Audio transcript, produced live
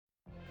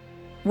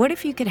What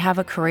if you could have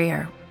a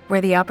career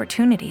where the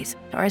opportunities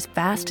are as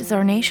vast as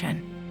our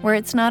nation, where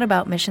it's not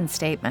about mission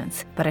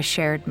statements, but a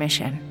shared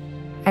mission?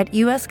 At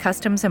U.S.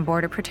 Customs and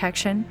Border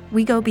Protection,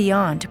 we go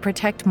beyond to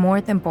protect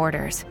more than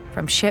borders.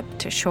 From ship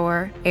to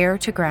shore, air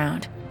to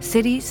ground,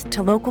 cities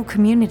to local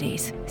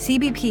communities,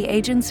 CBP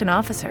agents and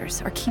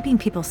officers are keeping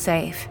people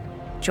safe.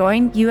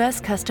 Join U.S.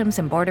 Customs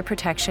and Border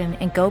Protection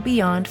and go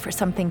beyond for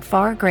something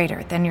far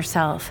greater than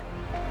yourself.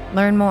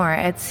 Learn more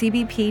at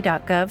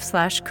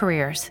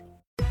cbp.gov/careers.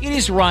 It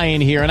is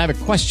Ryan here, and I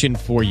have a question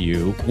for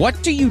you.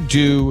 What do you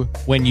do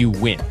when you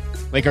win?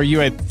 Like, are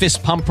you a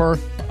fist pumper,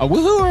 a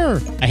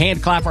woohooer, a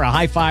hand clapper, a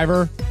high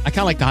fiver? I kind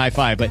of like the high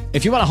five, but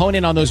if you want to hone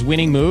in on those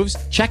winning moves,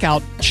 check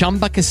out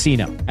Chumba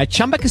Casino. At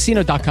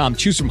ChumbaCasino.com,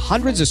 choose from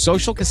hundreds of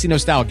social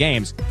casino-style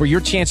games for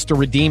your chance to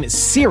redeem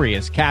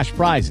serious cash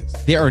prizes.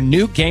 There are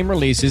new game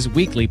releases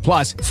weekly,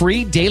 plus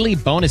free daily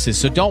bonuses,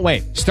 so don't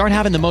wait. Start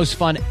having the most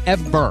fun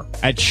ever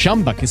at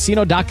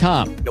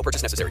ChumbaCasino.com. No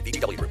purchase necessary.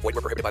 VGW Group. Void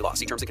where prohibited by law.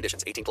 See terms and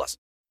conditions. 18+.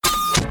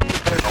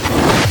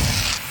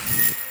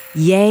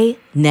 Yay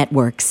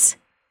Networks.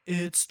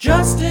 It's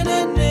Justin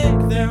and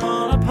Nick, they're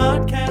on a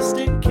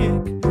podcasting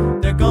kick.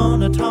 They're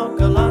gonna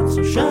talk a lot,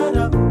 so shut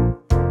up.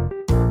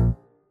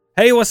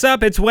 Hey, what's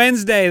up? It's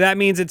Wednesday. That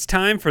means it's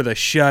time for the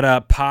Shut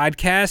Up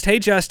Podcast. Hey,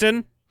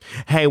 Justin.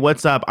 Hey,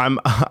 what's up?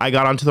 I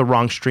got onto the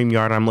wrong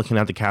StreamYard. I'm looking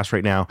at the cast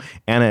right now.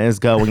 Anna is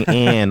going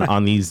in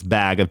on these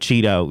bag of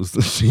Cheetos.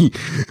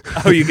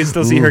 Oh, you can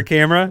still see her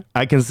camera?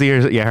 I can see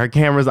her. Yeah, her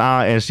camera's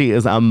on, and she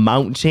is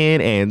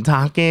munching and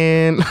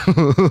talking.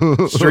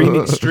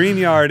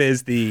 StreamYard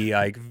is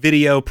the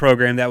video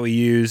program that we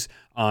use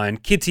on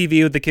Kid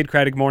TV with the Kid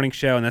Craddock Morning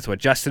Show, and that's what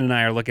Justin and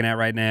I are looking at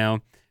right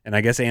now. And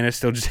I guess Anna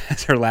still just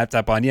has her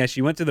laptop on. Yeah,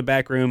 she went to the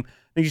back room. I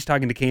think she's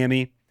talking to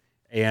Cammie,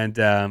 and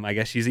I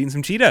guess she's eating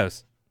some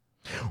Cheetos.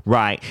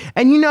 Right.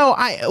 And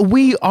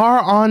we are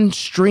on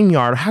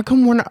StreamYard. How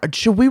come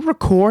should we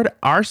record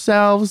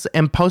ourselves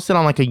and post it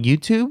on like a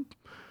YouTube?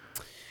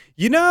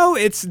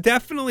 It's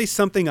definitely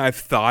something I've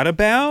thought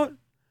about,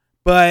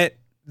 but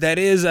that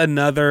is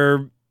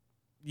another,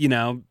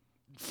 5,000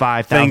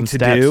 thing to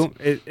steps. do.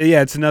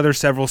 It's another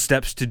several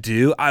steps to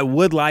do. I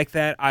would like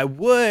that. I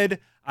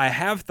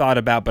have thought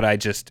about, but I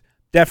just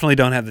definitely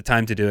don't have the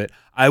time to do it.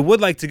 I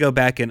would like to go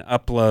back and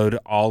upload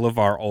all of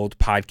our old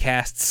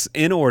podcasts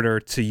in order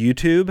to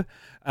YouTube,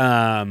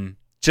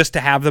 just to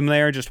have them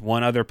there, just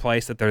one other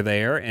place that they're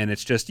there, and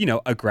it's just,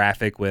 a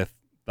graphic with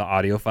the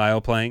audio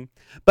file playing.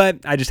 But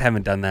I just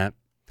haven't done that.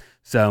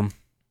 So,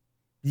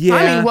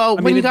 yeah.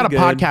 When you got a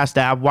podcast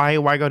app, why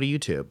go to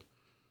YouTube?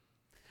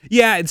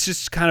 Yeah, it's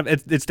just kind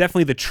of, it's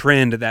definitely the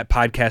trend that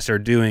podcasts are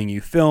doing. You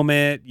film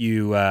it,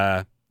 you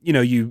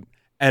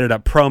edit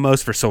up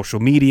promos for social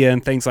media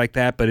and things like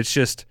that, but it's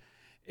just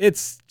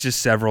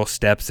several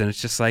steps, and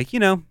it's just like,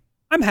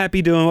 I'm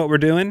happy doing what we're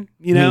doing,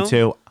 Me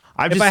too.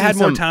 If I had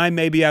more time,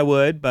 maybe I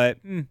would, but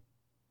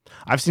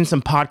I've seen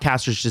some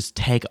podcasters just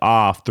take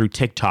off through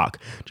TikTok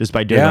just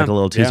by doing like a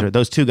little teaser.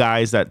 Those two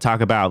guys that talk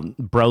about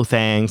bro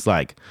things,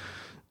 like,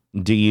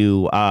 do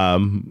you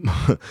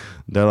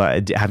they're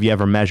like, have you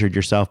ever measured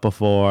yourself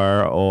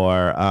before,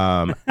 or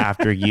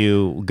after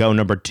you go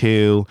number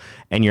 2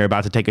 and you're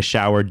about to take a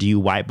shower, do you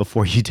wipe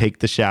before you take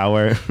the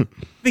shower? I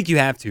think you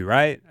have to,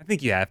 right? I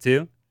think you have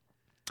to.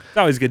 It's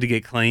always good to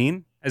get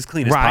clean as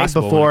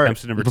possible when it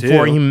comes to number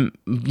 2.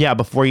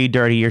 Before you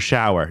dirty your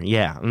shower.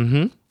 Yeah.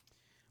 Mm-hmm.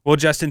 Well,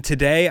 Justin,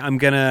 today I'm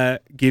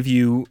gonna give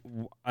you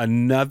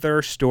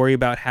another story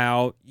about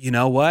how,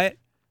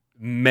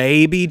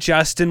 maybe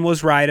Justin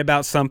was right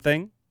about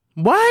something.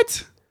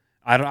 What?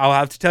 I'll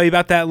have to tell you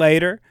about that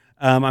later.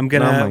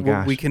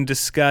 We can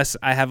discuss.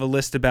 I have a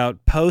list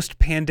about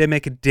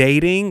post-pandemic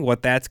dating,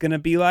 what that's going to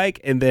be like,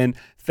 and then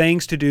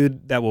things to do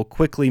that will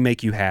quickly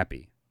make you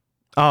happy.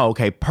 Oh,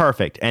 okay,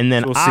 perfect. And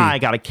then So I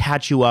got to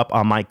catch you up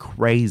on my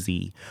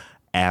crazy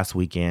ass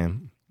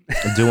weekend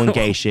doing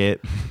gay shit.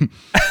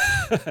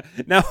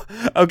 No,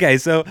 okay,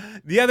 so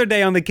the other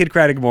day on the Kid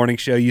Craddock Morning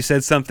Show, you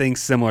said something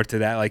similar to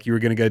that, like you were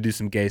going to go do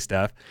some gay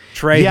stuff.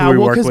 Trey, who we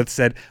work with,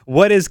 said,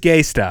 "What is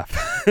gay stuff?"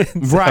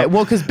 So, right,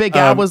 well, because Big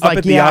Al was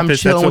like, "Yeah, I'm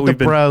chilling with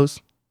the bros."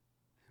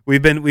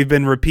 We've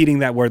been repeating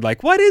that word,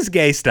 like, "What is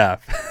gay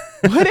stuff?"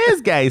 What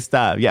is gay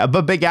stuff? Yeah,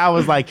 but Big Al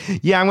was like,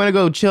 "Yeah, I'm gonna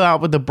go chill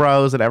out with the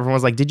bros," and everyone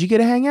was like, "Did you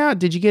get a hangout?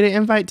 Did you get an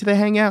invite to the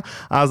hangout?"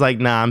 I was like,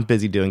 "Nah, I'm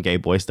busy doing gay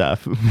boy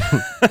stuff."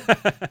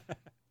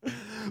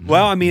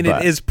 Well, I mean,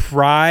 it is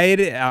Pride.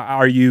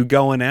 Are you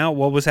going out?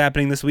 What was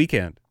happening this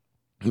weekend?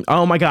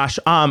 Oh my gosh.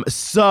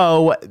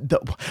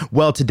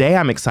 Today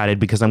I'm excited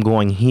because I'm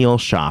going heel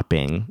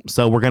shopping.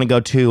 So we're going to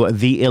go to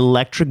the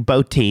Electric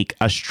Boutique,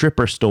 a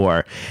stripper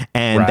store,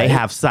 and they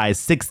have size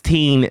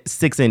 16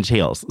 6-inch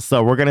heels.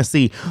 So we're going to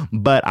see.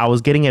 But I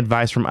was getting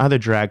advice from other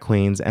drag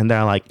queens, and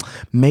they're like,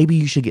 maybe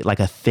you should get like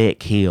a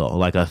thick heel,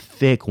 like a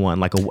thick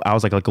one. I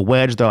was like a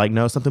wedge. They're like,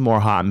 no, something more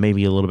hot,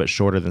 maybe a little bit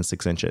shorter than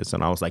 6 inches.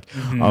 And I was like,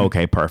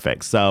 okay,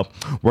 perfect. So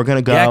we're going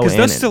to go. Yeah, because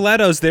those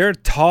stilettos, they're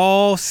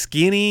tall,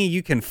 skinny.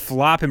 You can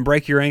flop and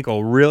break your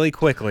ankle really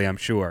quickly, I'm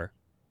sure.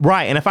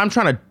 Right. And if I'm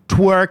trying to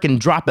twerk and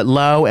drop it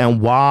low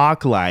and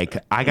walk, like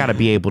I got to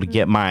be able to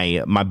get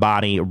my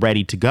body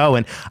ready to go.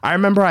 And I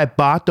remember I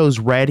bought those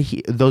red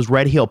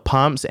heel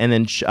pumps, and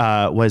then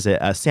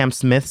Sam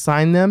Smith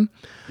signed them.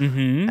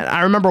 Mm-hmm. And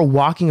I remember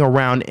walking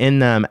around in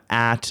them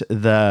at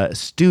the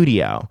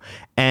studio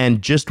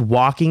and just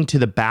walking to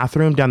the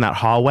bathroom down that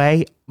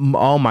hallway.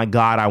 Oh my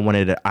God, I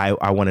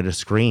wanted to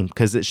scream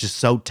because it's just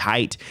so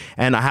tight,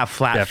 and I have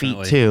flat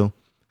feet too.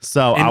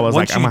 So and I was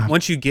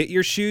once you get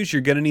your shoes,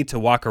 you're going to need to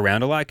walk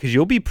around a lot because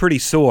you'll be pretty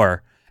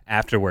sore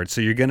afterwards. So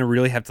you're going to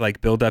really have to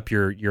like build up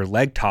your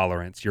leg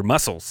tolerance, your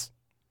muscles.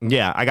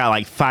 Yeah, I got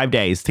like 5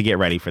 days to get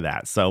ready for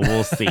that. So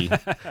we'll see.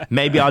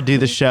 Maybe I'll do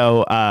the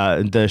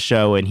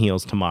show in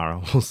heels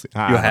tomorrow. We'll see.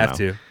 You'll have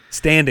to.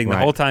 Standing the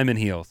whole time in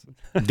heels.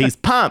 These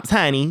pumps,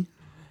 honey.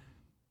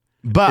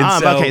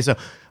 But okay, so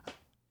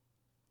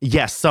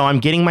yes, so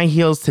I'm getting my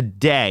heels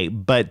today,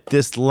 but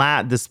this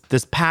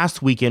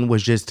past weekend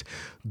was just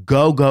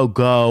go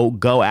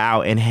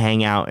out and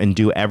hang out and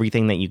do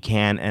everything that you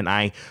can. And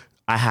I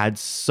had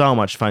so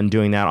much fun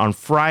doing that. On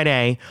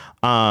Friday,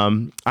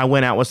 I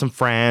went out with some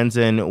friends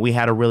and we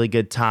had a really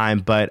good time,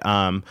 but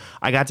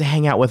I got to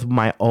hang out with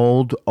my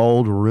old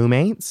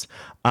roommates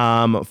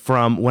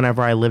from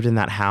whenever I lived in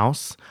that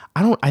house.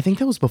 I think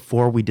that was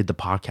before we did the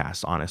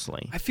podcast,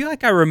 honestly. I feel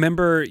like I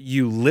remember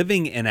you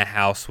living in a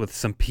house with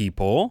some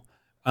people.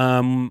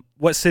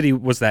 What city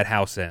was that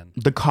house in?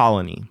 The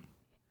Colony.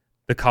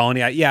 The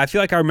Colony. I feel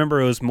like I remember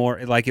it was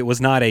more like it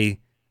was not a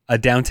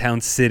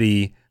downtown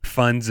city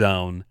fun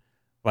zone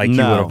like you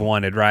would have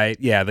wanted, right?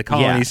 Yeah, the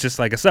Colony is just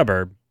like a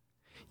suburb.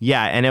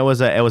 Yeah, and it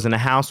was in a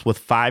house with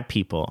 5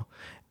 people,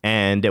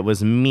 and it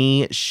was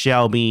me,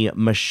 Shelby,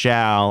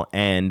 Michelle,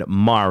 and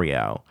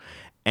Mario.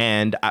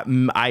 And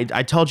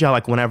I told y'all,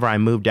 like, whenever I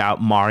moved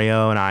out,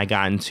 Mario and I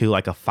got into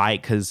like a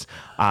fight because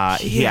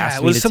he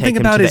asked me to take him to something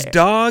about his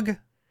dog.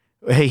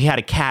 He had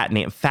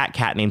a fat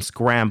cat named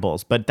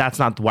Scrambles, but that's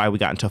not why we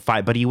got into a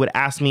fight. But he would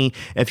ask me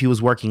if he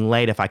was working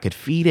late, if I could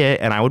feed it.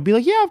 And I would be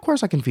like, yeah, of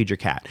course I can feed your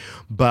cat.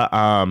 But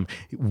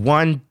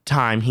one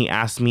time he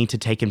asked me to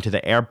take him to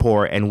the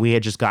airport, and we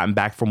had just gotten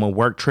back from a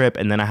work trip.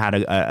 And then I had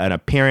an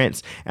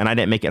appearance, and I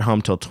didn't make it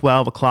home till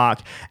 12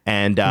 o'clock.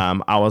 And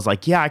I was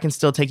like, yeah, I can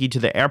still take you to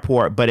the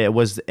airport. But it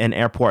was an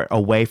airport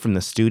away from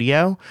the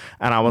studio.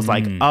 And I was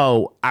like,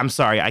 oh, I'm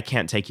sorry, I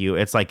can't take you.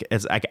 It's like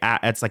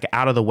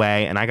out of the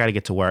way, and I got to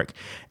get to work.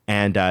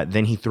 And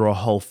then he threw a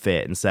whole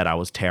fit and said I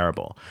was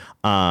terrible.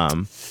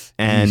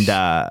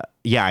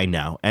 Yeah, I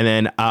know. And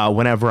then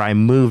whenever I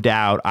moved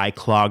out, I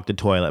clogged the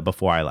toilet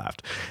before I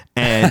left.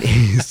 And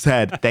he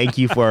said, thank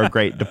you for a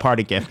great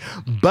departing gift.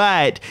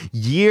 But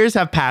years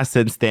have passed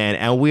since then,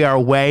 and we are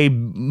way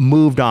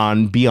moved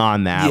on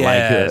beyond that.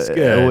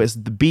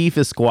 The beef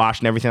is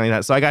squashed and everything like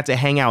that. So I got to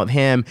hang out with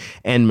him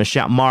and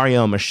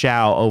Mario and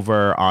Michelle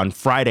over on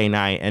Friday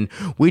night. And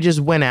we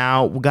just went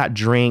out, we got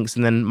drinks.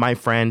 And then my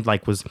friend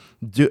was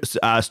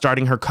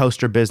starting her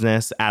coaster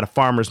business at a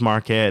farmer's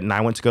market. And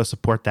I went to go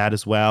support that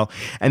as well.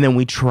 And then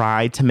we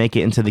tried to make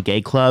it into the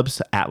gay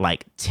clubs at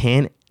like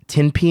 10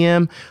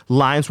 p.m.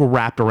 Lines were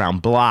wrapped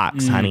around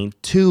blocks, honey.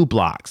 2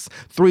 blocks,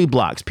 3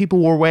 blocks.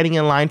 People were waiting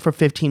in line for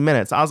 15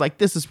 minutes. I was like,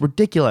 this is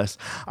ridiculous.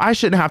 I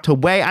shouldn't have to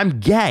wait. I'm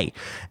gay.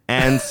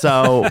 And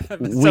so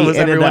so was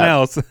everyone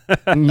else.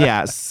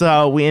 Yeah.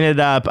 So we ended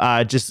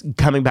up just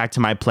coming back to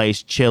my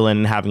place, chilling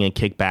and having a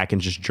kickback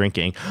and just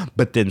drinking.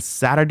 But then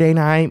Saturday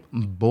night,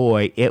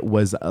 boy, it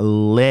was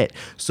lit.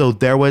 So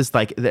there was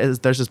there's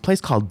this place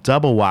called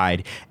Double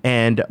Wide,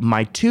 and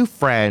my 2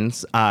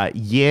 friends,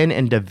 Yin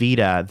and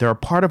Davida, they're a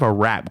part of a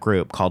rap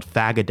group called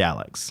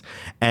Fagadelics.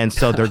 And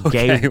so they're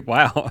gay.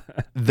 Wow.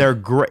 They're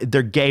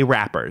gay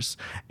rappers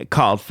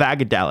called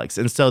Fagadelics.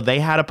 And so they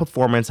had a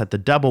performance at the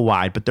Double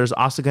Wide, but there was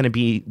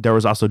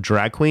also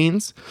drag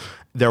queens.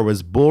 There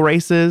was bull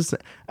races.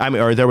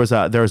 There was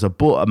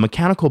a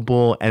mechanical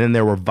bull, and then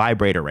there were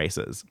vibrator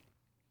races.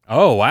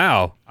 Oh,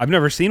 wow. I've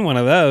never seen one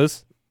of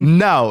those.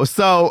 No.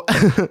 So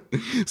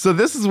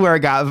this is where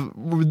it got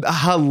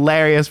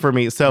hilarious for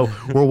me. So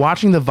we're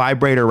watching the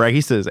vibrator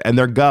races, and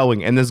they're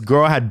going, and this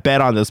girl had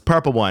bet on this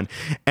purple one,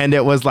 and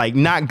it was like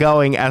not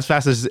going as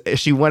fast as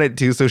she wanted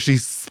to. So she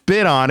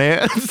spit on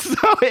it so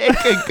it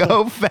could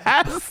go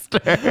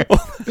faster.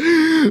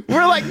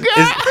 We're like,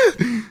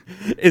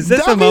 is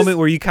this a moment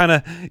where you kind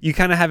of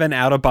have an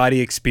out of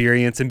body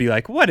experience and be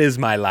like, what is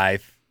my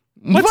life?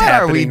 What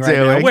are we doing?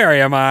 Now? Where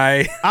am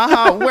I?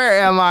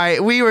 Where am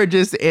I? We were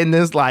just in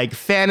this like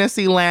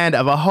fantasy land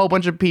of a whole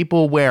bunch of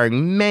people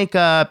wearing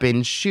makeup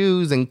and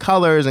shoes and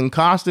colors and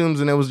costumes,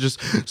 and it was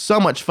just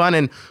so much fun.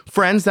 And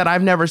friends that I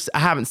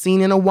haven't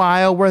seen in a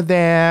while were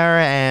there,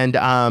 and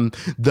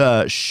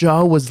the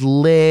show was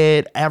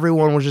lit.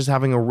 Everyone was just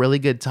having a really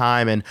good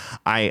time, and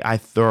I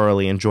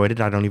thoroughly enjoyed it.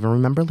 I don't even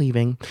remember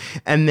leaving.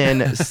 And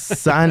then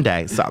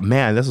Sunday, this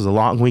was a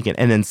long weekend.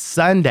 And then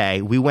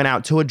Sunday, we went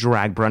out to a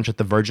drag brunch at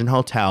the Virgin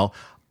Hotel.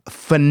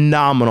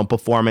 phenomenal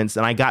performance,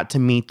 and I got to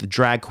meet the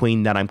drag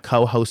queen that I'm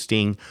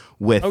co-hosting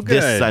with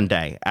this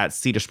Sunday at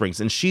Cedar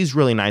Springs, and she's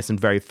really nice and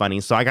very funny.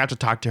 So I got to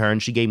talk to her,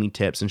 and she gave me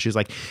tips, and she was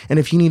like, "And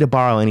if you need to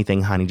borrow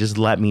anything, honey, just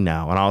let me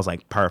know." And I was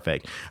like,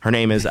 "Perfect." Her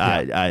name is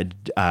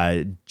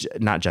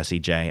not Jessie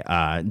J,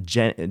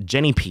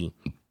 Jenny P.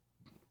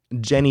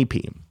 Jenny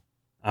P.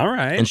 All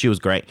right. And she was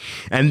great.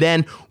 And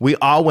then we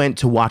all went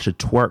to watch a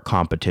twerk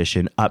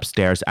competition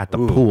upstairs at the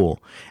pool.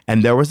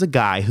 And there was a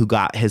guy who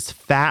got his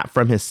fat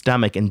from his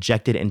stomach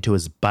injected into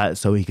his butt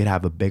so he could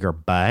have a bigger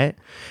butt.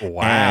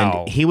 Wow.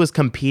 And he was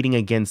competing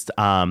against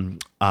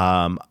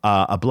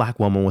a black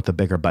woman with a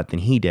bigger butt than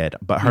he did,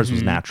 but hers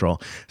was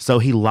natural. So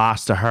he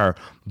lost to her,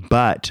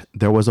 but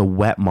there was a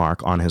wet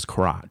mark on his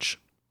crotch.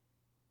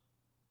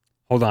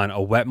 Hold on,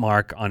 a wet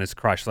mark on his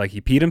crotch, like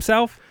he peed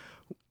himself?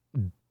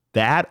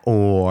 That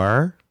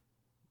or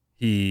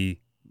he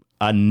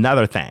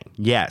another thing.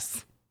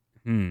 Yes.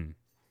 He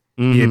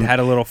had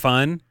a little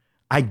fun.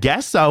 I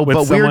guess so, with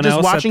but we were someone just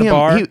else watching at the him.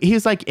 bar?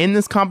 He's like in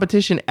this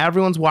competition.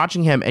 Everyone's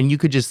watching him, and you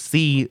could just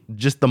see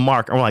just the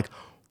mark. And we're like,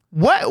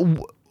 what?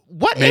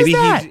 What Maybe is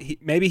that?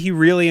 maybe he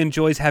really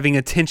enjoys having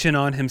attention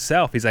on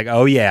himself. He's like,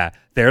 oh yeah,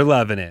 they're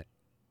loving it.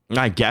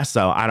 I guess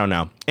so. I don't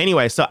know.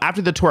 Anyway, so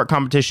after the twerk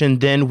competition,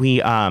 then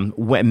we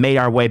made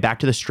our way back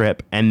to the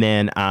Strip, and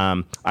then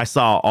I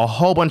saw a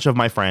whole bunch of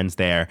my friends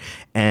there,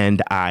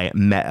 and I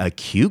met a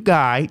cute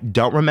guy.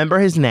 Don't remember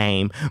his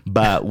name,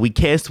 but we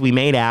kissed, we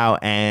made out,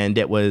 and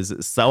it was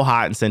so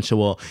hot and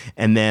sensual.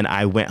 And then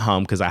I went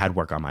home because I had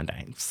work on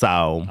Monday.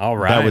 So all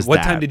right. that was what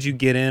that. time did you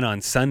get in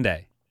on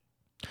Sunday?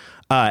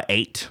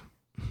 8.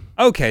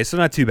 Okay, so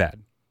not too bad.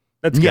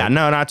 That's good. Yeah,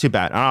 no, not too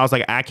bad. And I was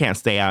like, I can't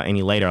stay out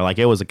any later. Like,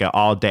 it was like an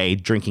all-day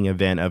drinking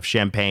event of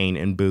champagne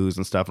and booze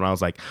and stuff. And I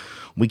was like,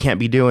 we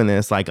can't be doing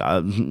this. Like,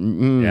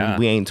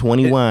 we ain't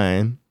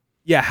 21.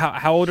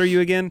 How old are you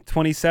again?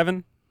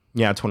 27?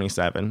 Yeah,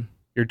 27.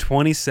 You're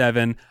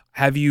 27.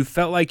 Have you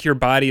felt like your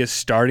body is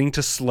starting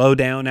to slow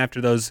down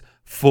after those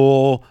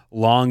full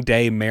long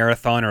day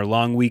marathon or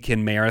long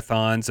weekend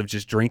marathons of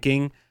just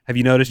drinking? Have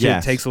you noticed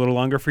it takes a little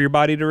longer for your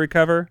body to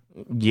recover?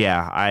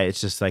 Yeah, it's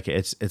just like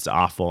it's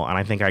awful, and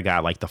I think I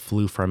got like the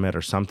flu from it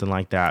or something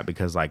like that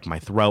because like my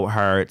throat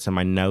hurts and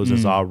my nose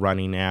is all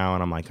runny now,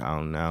 and I'm like,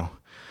 oh no.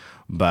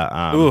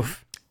 But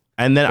oof.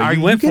 And then but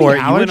you went for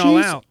it. You went all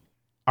out.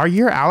 Are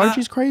your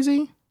allergies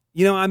crazy?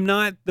 You know, I'm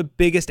not the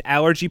biggest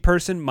allergy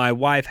person. My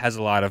wife has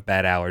a lot of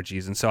bad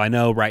allergies, and so I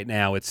know right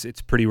now it's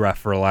pretty rough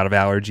for a lot of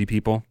allergy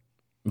people.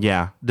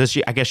 Yeah. Does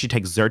she? I guess she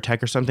takes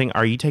Zyrtec or something.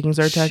 Are you taking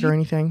Zyrtec or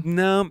anything?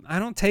 No, I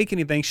don't take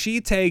anything. She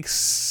takes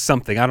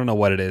something. I don't know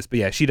what it is, but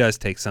yeah, she does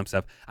take some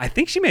stuff. I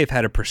think she may have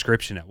had a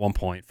prescription at one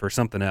point for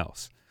something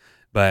else.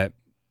 But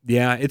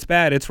yeah, it's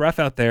bad. It's rough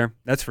out there.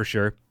 That's for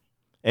sure.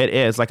 It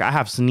is. Like, I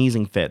have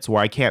sneezing fits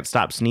where I can't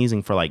stop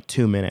sneezing for like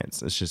 2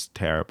 minutes. It's just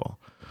terrible.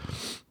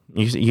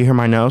 You hear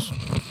my nose?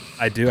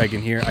 I do. I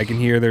can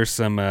hear there's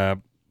some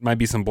might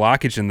be some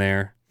blockage in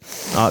there.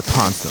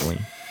 Constantly.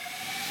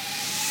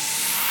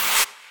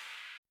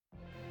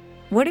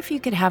 What if you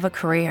could have a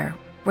career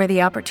where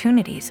the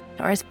opportunities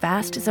are as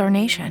vast as our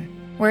nation,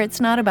 where it's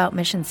not about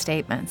mission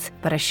statements,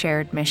 but a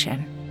shared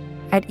mission?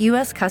 At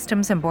U.S.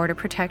 Customs and Border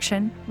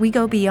Protection, we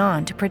go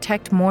beyond to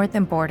protect more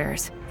than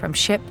borders. From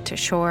ship to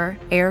shore,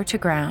 air to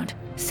ground,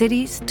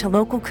 cities to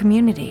local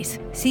communities,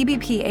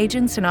 CBP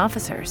agents and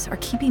officers are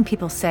keeping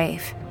people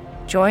safe.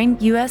 Join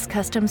U.S.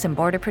 Customs and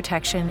Border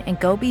Protection and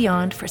go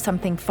beyond for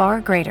something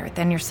far greater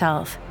than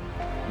yourself.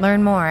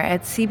 Learn more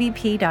at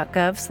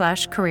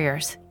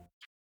cbp.gov/careers.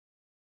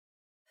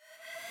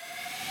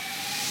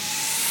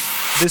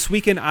 This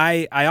weekend,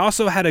 I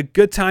also had a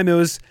good time.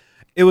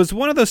 It was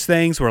one of those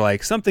things where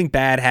like something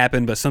bad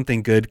happened, but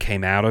something good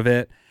came out of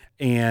it.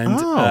 And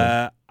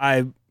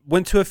I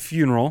went to a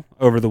funeral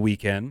over the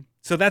weekend.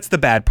 So that's the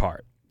bad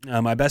part.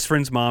 My best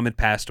friend's mom had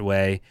passed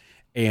away.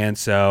 And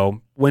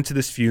so went to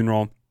this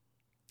funeral.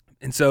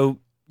 And so,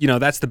 you know,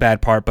 that's the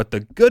bad part. But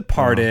the good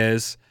part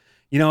is,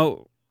 you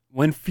know,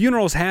 when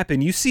funerals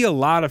happen, you see a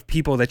lot of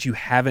people that you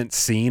haven't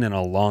seen in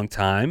a long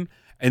time.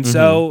 And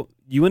so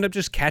you end up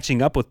just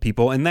catching up with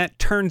people, and that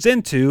turns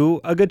into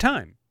a good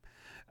time.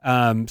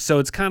 So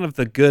it's kind of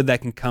the good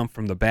that can come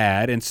from the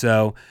bad. And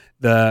so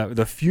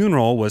the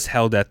funeral was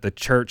held at the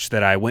church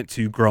that I went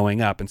to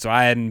growing up. And so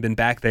I hadn't been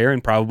back there in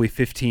probably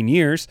 15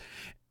 years.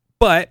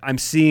 But I'm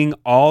seeing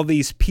all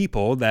these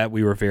people that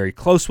we were very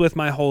close with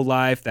my whole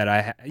life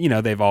that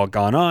they've all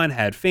gone on,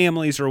 had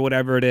families or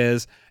whatever it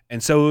is.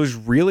 And so it was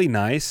really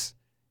nice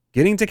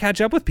getting to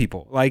catch up with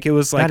people. Like, it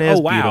was like, oh,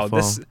 wow,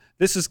 beautiful.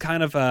 This is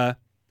kind of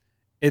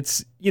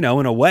it's, you know,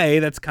 in a way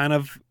that's kind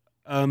of,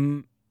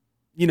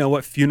 you know,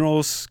 what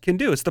funerals can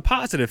do. It's the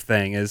positive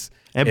thing it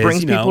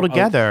brings people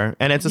together,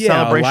 and it's a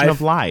celebration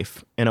of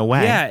life in a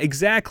way. Yeah,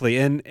 exactly.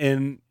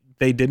 And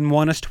they didn't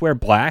want us to wear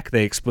black.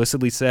 They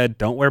explicitly said,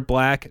 don't wear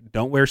black,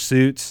 don't wear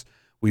suits.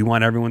 We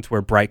want everyone to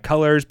wear bright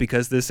colors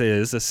because this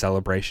is a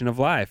celebration of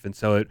life. And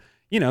so,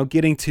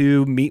 getting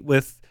to meet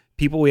with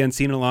people we hadn't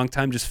seen in a long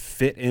time just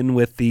fit in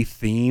with the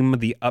theme,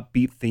 the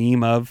upbeat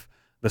theme of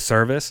the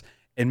service.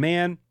 And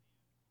man,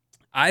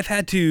 I've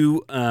had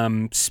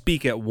to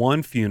speak at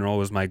one funeral. It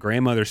was my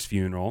grandmother's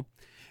funeral,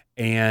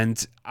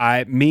 and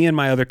me and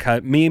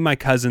my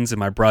cousins and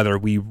my brother,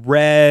 we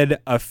read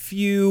a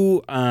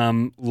few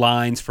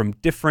lines from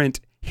different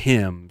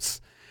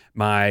hymns.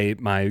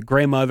 My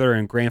grandmother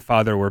and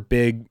grandfather were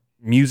big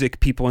music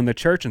people in the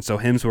church, and so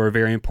hymns were a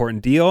very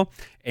important deal.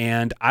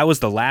 And I was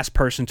the last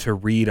person to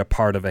read a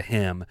part of a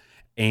hymn,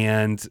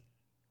 and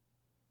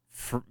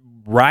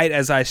right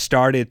as I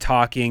started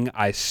talking,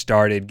 I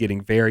started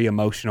getting very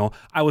emotional.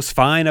 I was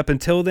fine up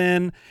until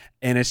then,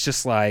 and it's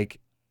just like,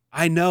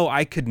 I know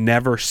I could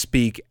never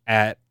speak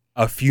at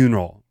a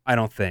funeral, I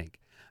don't think.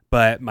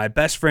 But my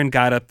best friend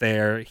got up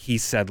there. He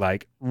said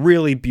like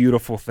really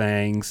beautiful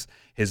things.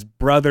 His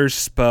brothers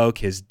spoke,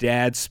 his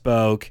dad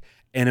spoke,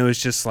 and it was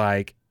just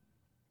like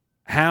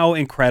how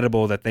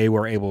incredible that they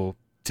were able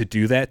to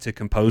do that, to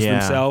compose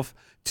themselves,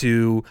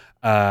 to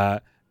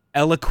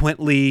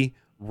eloquently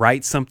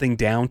write something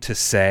down to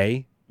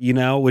say,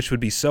 which would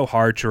be so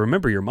hard to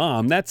remember your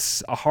mom.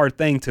 That's a hard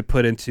thing to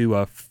put into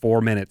a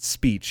 4-minute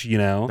speech,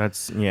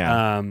 That's,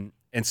 and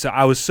so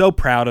I was so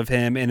proud of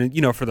him. And,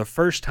 for the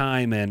first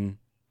time in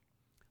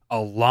a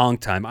long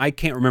time, I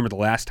can't remember the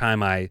last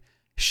time I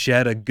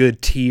shed a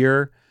good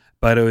tear,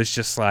 but it was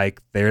just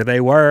like, there they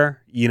were,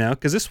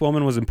 because this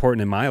woman was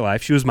important in my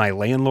life. She was my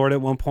landlord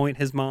at one point,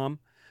 his mom.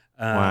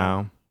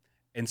 Wow.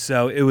 And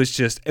so it was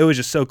just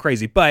so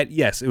crazy. But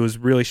yes, it was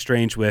really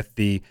strange with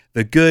the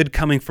good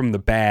coming from the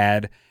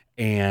bad.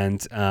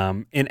 And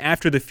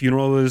after the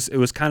funeral, it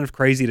was kind of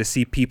crazy to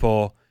see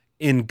people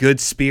in good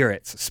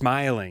spirits,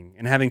 smiling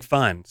and having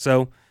fun.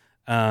 So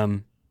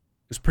it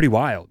was pretty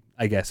wild,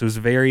 I guess. It was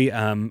very,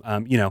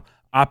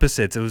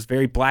 opposites. It was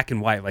very black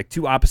and white, like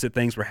two opposite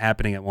things were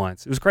happening at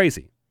once. It was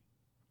crazy.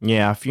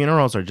 Yeah,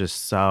 funerals are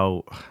just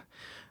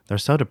they're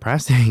so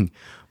depressing.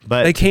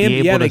 But they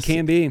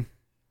can be.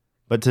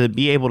 But to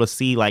be able to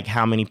see like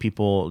how many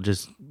people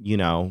just,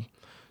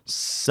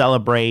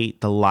 celebrate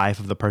the life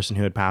of the person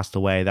who had passed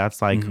away,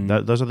 that's like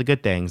those are the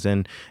good things.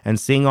 And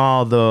seeing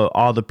all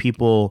the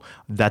people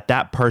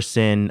that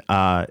person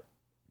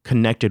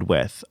connected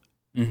with,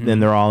 then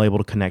they're all able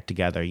to connect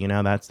together.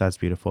 That's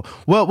beautiful.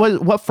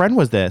 What friend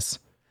was this?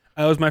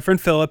 It was my friend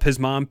Philip. His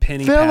mom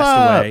Penny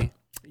passed away.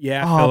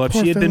 Yeah, Philip.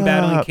 She had been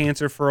battling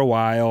cancer for a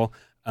while,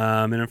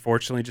 and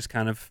unfortunately just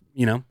kind of,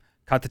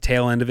 caught the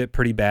tail end of it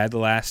pretty bad the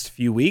last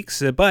few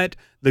weeks. But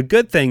the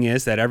good thing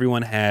is that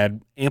everyone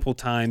had ample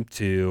time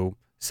to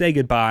say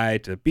goodbye,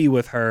 to be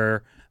with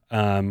her.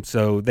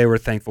 So they were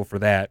thankful for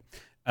that.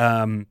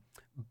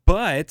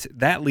 But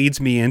that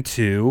leads me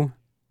into,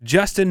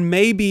 Justin,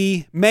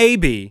 maybe,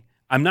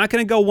 I'm not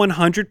going to go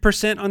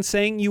 100% on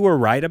saying you were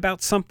right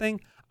about something.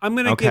 I'm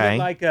going to give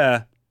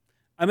it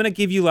I'm going to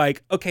give you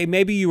okay,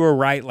 maybe you were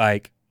right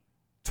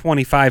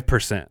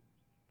 25%.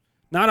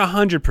 Not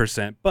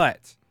 100%,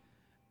 but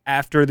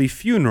after the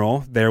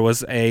funeral, there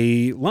was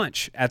a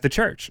lunch at the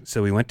church.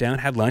 So we went down,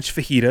 had lunch,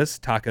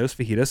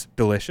 fajitas,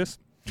 delicious.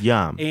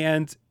 Yum.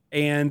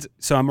 And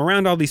so I'm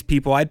around all these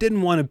people. I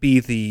didn't want to be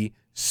the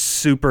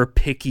super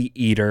picky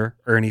eater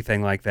or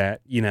anything like that,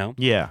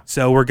 Yeah.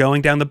 So we're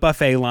going down the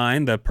buffet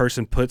line. The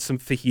person put some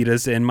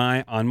fajitas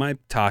on my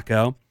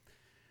taco.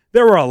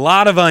 There were a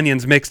lot of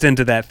onions mixed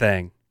into that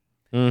thing.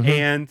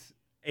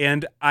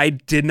 And I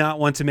did not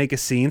want to make a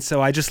scene,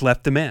 so I just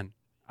left them in.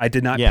 I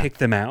did not pick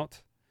them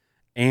out.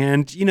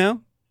 And,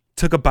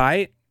 took a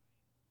bite.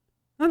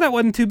 Well, that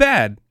wasn't too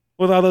bad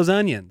with all those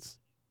onions.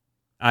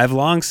 I've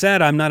long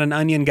said I'm not an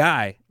onion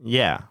guy.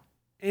 Yeah.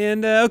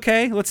 And,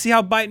 okay, let's see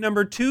how bite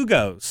number 2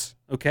 goes.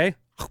 Okay.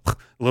 A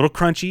little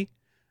crunchy.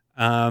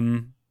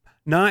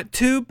 Not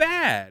too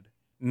bad.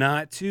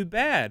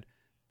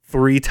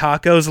 3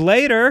 tacos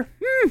later,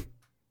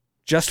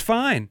 just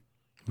fine.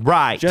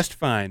 Right. Just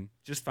fine.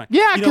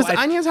 Yeah, because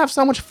onions have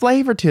so much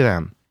flavor to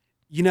them.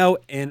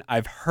 And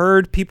I've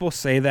heard people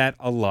say that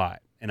a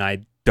lot, and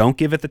I don't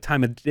give it the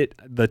time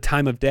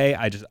of day.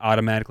 I just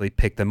automatically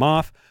pick them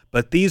off.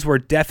 But these were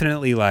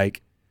definitely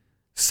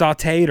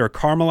sautéed or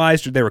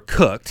caramelized, or they were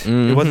cooked.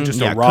 It wasn't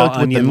just a raw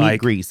onion, with the meat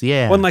grease.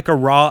 Yeah, wasn't like a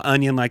raw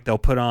onion like they'll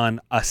put on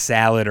a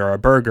salad or a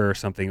burger or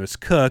something. It was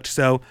cooked,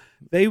 so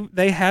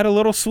they had a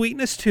little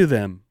sweetness to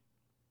them.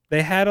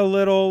 They had a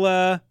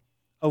little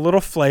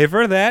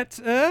flavor that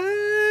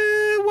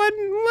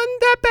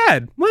wasn't that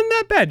bad. Wasn't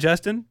that bad,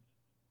 Justin?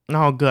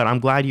 Oh, good. I'm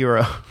glad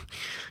you're.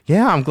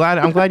 I'm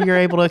glad you're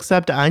able to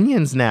accept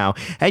onions now.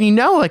 And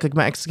like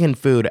Mexican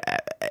food,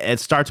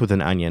 it starts with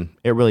an onion.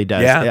 It really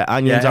does. Yeah.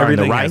 Onions are in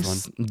the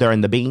rice. They're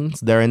in the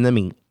beans. They're in the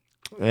meat.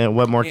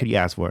 What more could you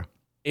ask for?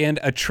 And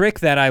a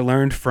trick that I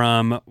learned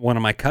from one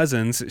of my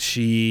cousins,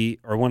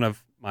 one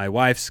of my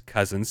wife's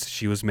cousins,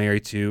 she was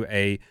married to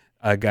a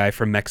guy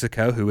from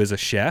Mexico who is a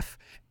chef.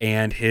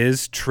 And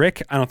his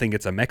trick, I don't think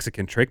it's a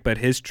Mexican trick, but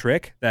his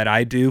trick that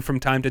I do from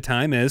time to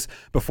time is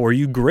before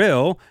you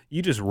grill,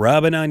 you just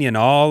rub an onion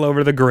all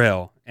over the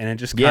grill. And it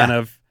just kind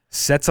of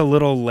sets a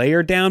little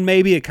layer down,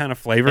 maybe. It kind of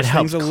flavors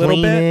things a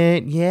little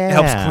bit. Yeah. It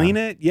helps clean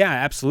it. Yeah,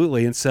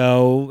 absolutely. And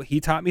so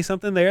he taught me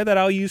something there that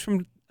I'll use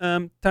from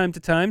time to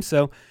time.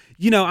 So,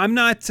 I'm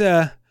not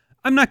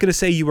I'm not going to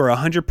say you were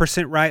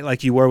 100% right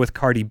like you were with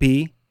Cardi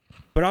B,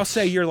 but I'll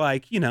say you're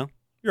like,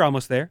 you're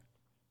almost there.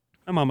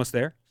 I'm almost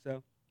there.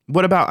 So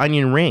What about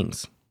onion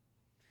rings?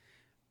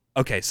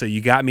 okay, so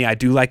you got me. I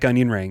do like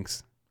onion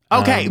rings.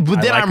 Okay,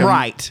 but then I like I'm 'em.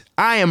 right.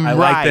 I am I right.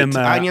 like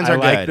them. Onions I are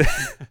like good.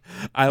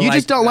 the- You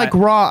just don't like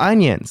raw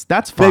onions.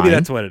 That's fine. Maybe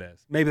that's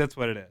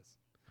what it is.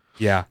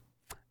 Yeah.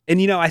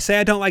 And I say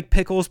I don't like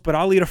pickles, but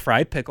I'll eat a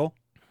fried pickle.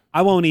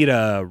 I won't eat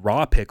a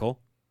raw pickle,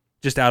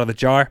 just out of the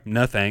jar.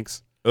 No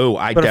thanks. Oh,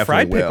 I But a definitely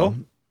fried will.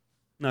 pickle,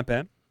 not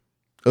bad.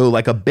 Oh,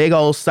 like a big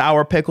old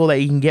sour pickle that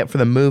you can get for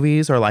the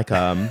movies or like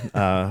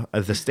at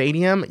the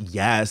stadium.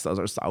 Yes, those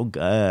are so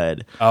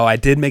good. Oh, I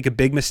did make a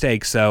big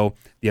mistake. So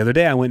the other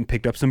day I went and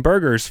picked up some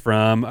burgers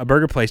from a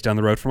burger place down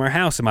the road from our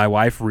house. And my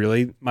wife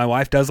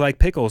does like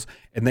pickles.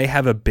 And they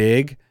have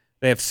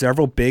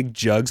several big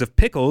jugs of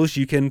pickles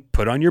you can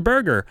put on your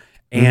burger.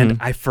 And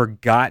I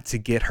forgot to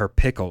get her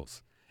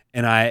pickles.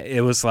 And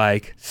it was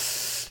like,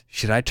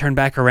 should I turn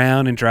back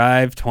around and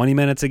drive 20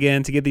 minutes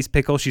again to get these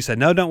pickles? She said,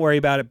 no, don't worry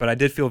about it. But I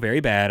did feel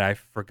very bad. I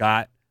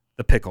forgot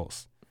the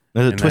pickles.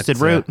 Is it And Twisted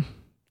that's, Root?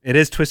 It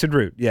is Twisted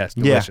Root. Yes,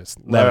 delicious.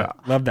 Yeah.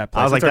 Love that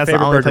place. I was like, our that's the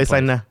favorite only burger place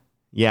I know.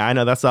 Yeah, I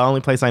know. That's the only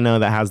place I know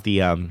that has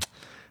the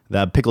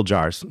pickle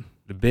jars. The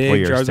where big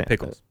you're jars sta- of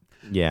pickles.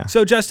 Yeah.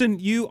 So, Justin,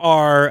 you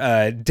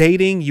are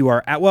dating. You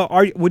are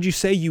would you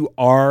say you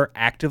are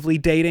actively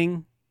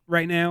dating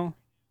right now?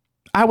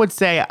 I would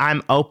say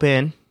I'm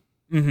open.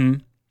 Mm-hmm.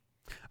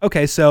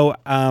 Okay, so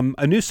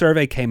a new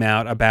survey came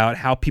out about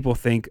how people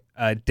think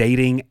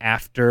dating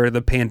after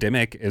the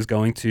pandemic is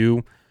going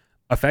to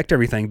affect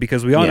everything,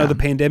 because we all know the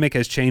pandemic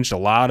has changed a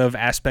lot of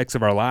aspects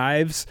of our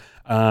lives.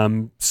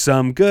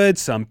 Some good,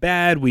 some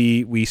bad.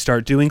 We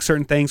start doing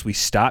certain things. We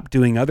stop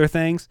doing other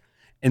things.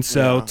 And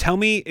so tell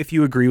me if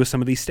you agree with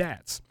some of these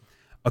stats.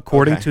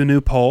 According to a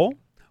new poll,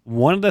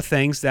 one of the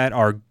things that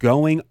are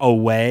going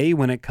away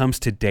when it comes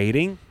to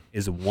dating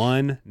is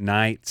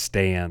one-night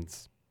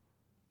stands.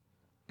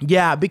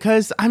 Yeah,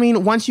 because I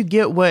mean, once you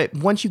get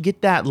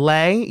that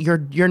lay,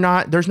 you're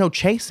not. There's no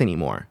chase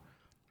anymore.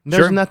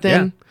 There's Sure, nothing.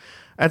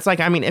 yeah. It's like,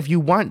 I mean, if you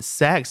want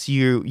sex,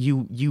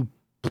 you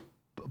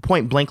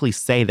point blankly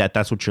say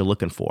that's what you're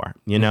looking for.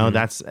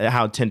 That's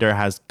how Tinder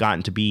has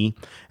gotten to be,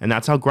 and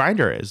that's how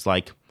Grindr is.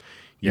 Like,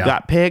 you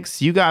got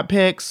pics.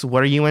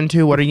 What are you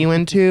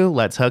into?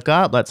 Let's hook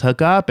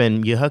up,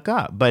 and you hook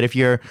up. But if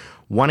you're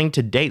wanting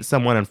to date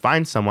someone and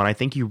find someone, I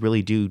think you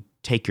really do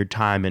take your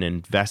time in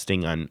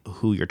investing on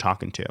who you're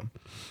talking to.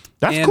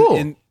 That's cool.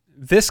 And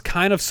this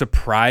kind of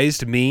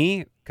surprised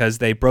me because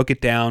they broke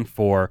it down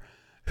for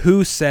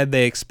who said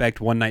they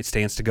expect one-night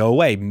stands to go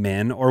away,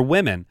 men or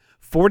women.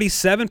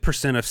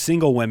 47% of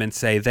single women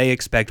say they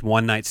expect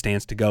one-night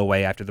stands to go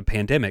away after the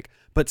pandemic,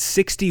 but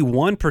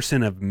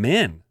 61% of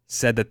men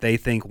said that they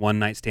think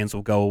one-night stands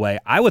will go away.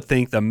 I would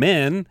think the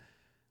men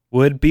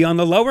would be on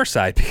the lower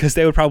side because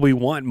they would probably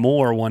want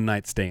more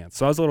one-night stands.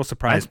 So I was a little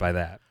surprised by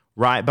that.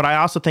 Right, but I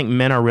also think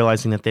men are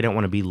realizing that they don't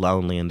want to be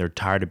lonely and they're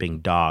tired of being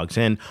dogs.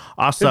 And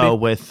also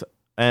with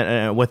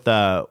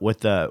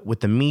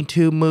the Me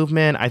Too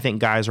movement, I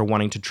think guys are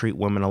wanting to treat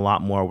women a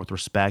lot more with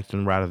respect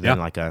and rather than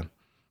like a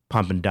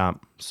pump and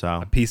dump. So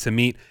a piece of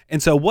meat.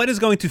 And so what is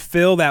going to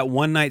fill that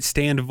one-night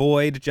stand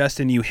void?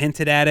 Justin, you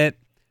hinted at it.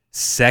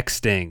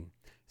 Sexting.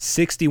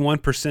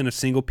 61% of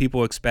single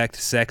people expect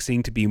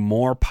sexting to be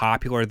more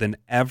popular than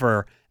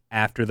ever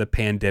after the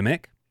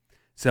pandemic.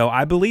 So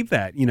I believe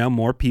that,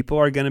 more people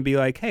are going to be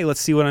like, hey, let's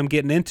see what I'm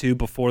getting into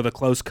before the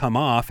clothes come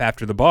off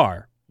after the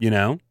bar,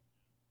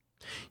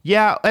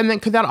 Yeah, and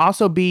then could that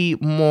also be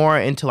more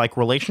into like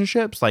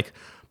relationships, like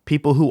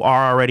people who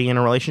are already in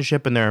a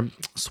relationship and they're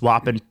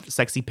swapping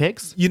sexy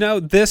pics?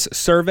 This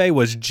survey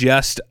was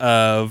just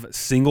of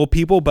single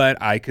people,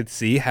 but I could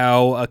see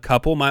how a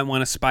couple might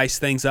want to spice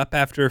things up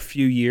after a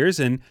few years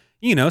and,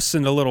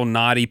 send a little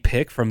naughty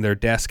pic from their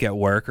desk at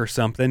work or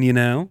something,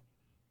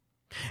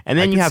 And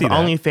then you have see that.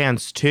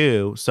 OnlyFans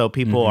too, so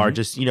people are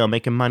just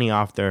making money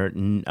off their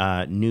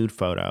nude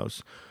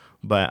photos.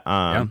 But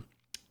I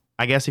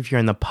guess if you're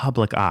in the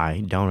public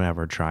eye, don't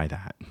ever try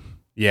that.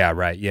 Yeah,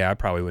 right. Yeah, I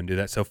probably wouldn't do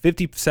that. So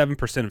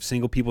 57% of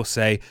single people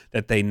say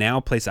that they now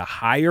place a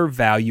higher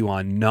value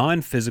on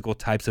non-physical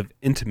types of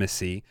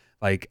intimacy,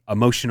 like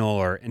emotional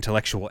or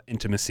intellectual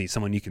intimacy,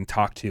 someone you can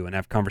talk to and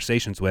have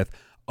conversations with,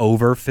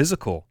 over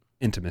physical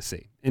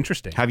intimacy.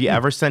 Interesting. Have you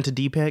ever sent a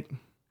D-pic?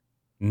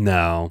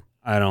 No.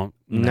 I don't.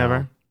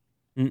 Never?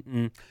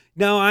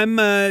 No, I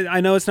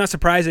know it's not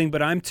surprising,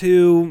 but I'm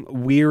too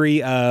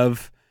weary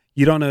of,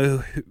 you don't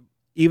know,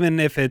 even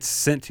if it's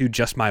sent to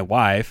just my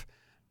wife,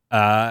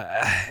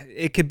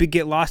 it could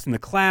get lost in the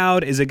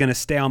cloud. Is it going to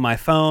stay on my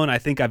phone? I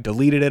think I've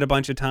deleted it a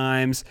bunch of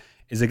times.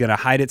 Is it going to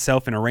hide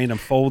itself in a random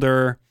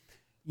folder?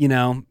 I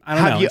don't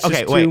know. You, It's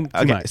okay, just wait. too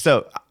Okay, much.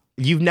 so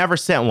you've never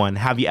sent one.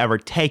 Have you ever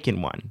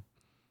taken one?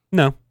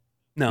 No.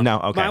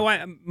 Okay.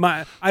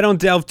 I don't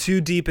delve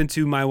too deep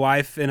into my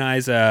wife and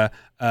I's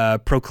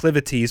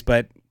proclivities,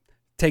 but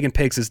taking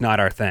pics is not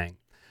our thing.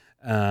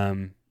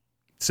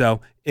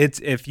 So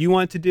if you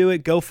want to do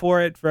it, go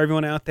for it for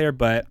everyone out there.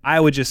 But I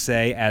would just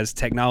say, as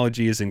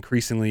technology is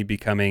increasingly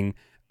becoming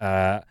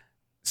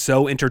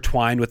so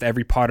intertwined with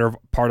every part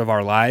of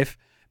our life,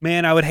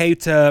 man, I would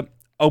hate to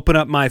open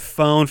up my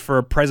phone for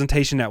a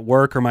presentation at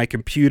work or my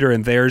computer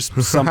and there's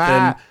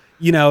something,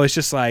 it's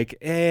just like,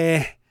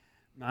 I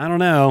don't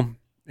know.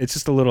 It's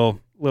just a little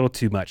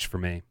too much for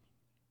me.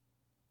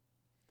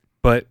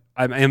 But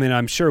I mean,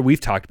 I'm sure we've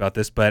talked about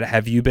this, but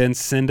have you been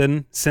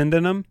sending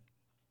them?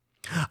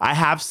 I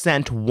have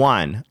sent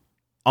one,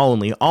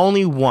 only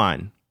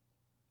one.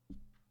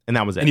 And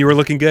that was it. And you were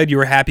looking good? You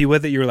were happy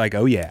with it? You were like,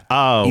 oh, yeah.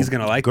 Oh, he's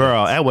going to like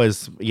girl, this. it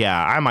was,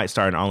 yeah, I might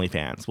start an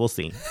OnlyFans. We'll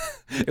see.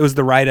 It was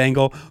the right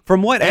angle.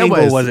 From what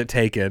angle was it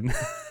taken?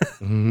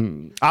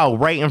 Oh,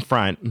 right in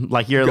front.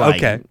 Like you're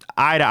like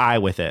eye to eye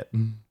with it.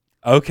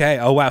 Okay.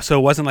 Oh, wow. So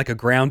it wasn't like a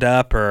ground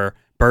up or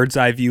bird's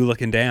eye view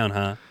looking down,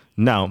 huh?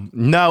 No.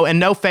 And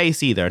no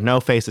face either. No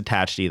face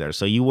attached either.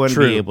 So you wouldn't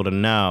be able to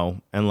know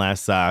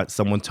unless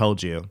someone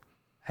told you.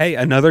 Hey,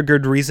 another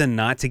good reason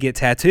not to get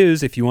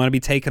tattoos if you want to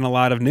be taking a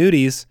lot of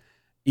nudies.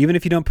 Even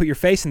if you don't put your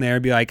face in there,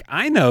 be like,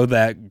 I know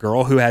that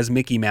girl who has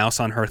Mickey Mouse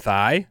on her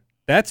thigh.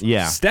 That's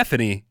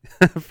Stephanie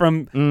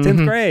from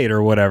 10th grade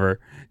or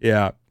whatever.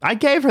 Yeah. I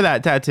gave her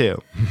that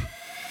tattoo.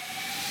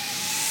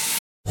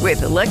 With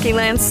the Lucky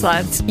Land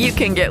Slots, you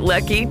can get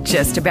lucky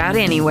just about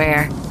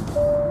anywhere.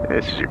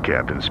 This is your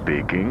captain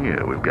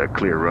speaking. We've got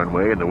clear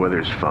runway and the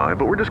weather's fine,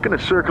 but we're just going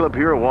to circle up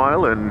here a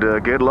while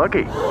and get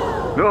lucky.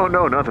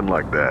 No, nothing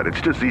like that. It's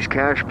just these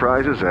cash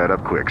prizes add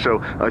up quick. So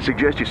I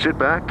suggest you sit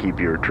back, keep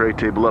your tray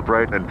table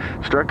upright, and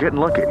start getting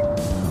lucky.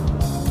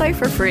 Play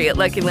for free at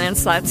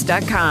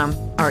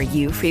LuckyLandSlots.com. Are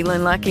you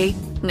feeling lucky?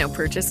 No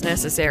purchase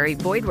necessary.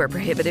 Void where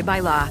prohibited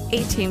by law.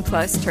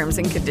 18+ terms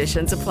and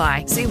conditions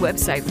apply. See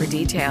website for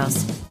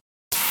details.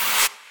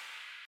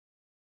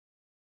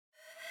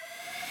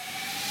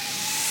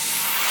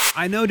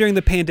 I know during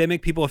the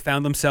pandemic, people have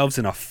found themselves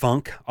in a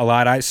funk a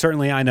lot.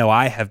 I know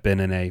I have been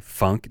in a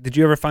funk. Did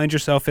you ever find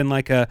yourself in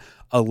like a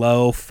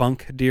low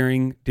funk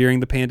during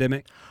the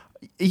pandemic?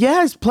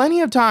 Yes,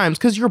 plenty of times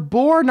because you're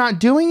bored, not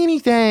doing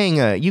anything.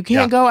 You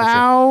can't go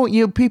out.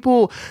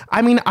 Sure.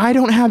 I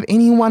don't have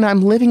anyone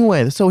I'm living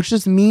with, so it's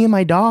just me and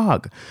my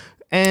dog.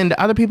 And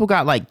other people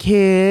got like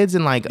kids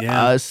and like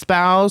a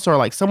spouse or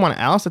like someone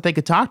else that they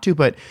could talk to.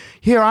 But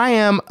here I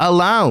am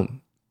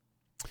alone.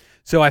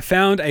 So I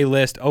found a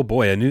list. Oh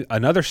boy,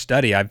 another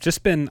study. I've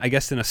just been, I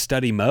guess, in a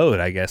study mode,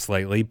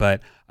 lately.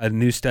 But a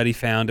new study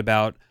found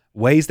about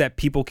ways that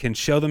people can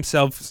show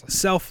themselves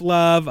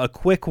self-love, a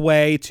quick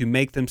way to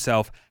make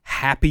themselves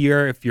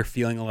happier if you're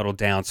feeling a little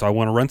down. So I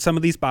want to run some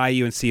of these by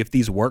you and see if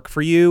these work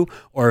for you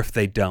or if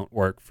they don't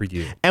work for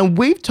you. And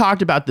we've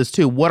talked about this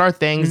too. What are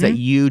things that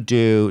you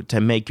do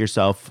to make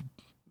yourself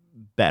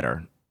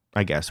better?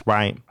 I guess,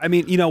 right? I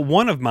mean,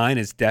 one of mine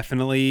is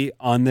definitely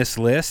on this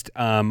list.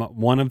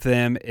 One of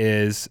them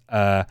is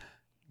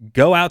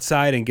go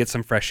outside and get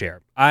some fresh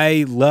air.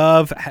 I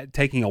love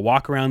taking a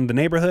walk around the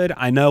neighborhood.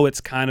 I know it's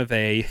kind of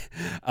a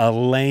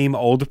lame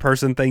old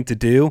person thing to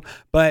do,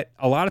 but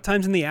a lot of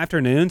times in the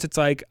afternoons, it's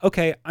like,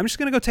 okay, I'm just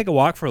going to go take a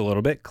walk for a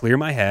little bit, clear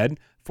my head,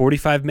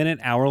 45-minute,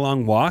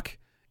 hour-long walk.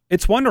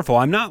 It's wonderful.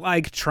 I'm not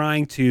like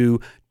trying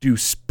to do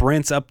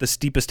sprints up the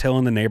steepest hill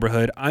in the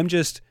neighborhood. I'm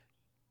just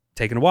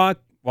taking a walk,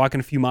 walking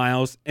a few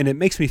miles, and it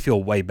makes me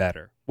feel way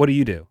better. What do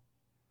you do?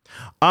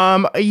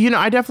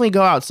 I definitely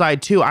go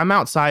outside too. I'm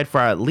outside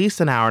for at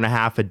least an hour and a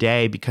half a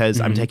day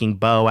because I'm taking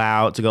Bo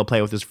out to go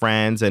play with his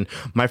friends, and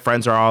my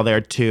friends are all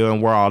there too,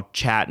 and we're all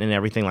chatting and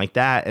everything like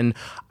that. And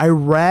I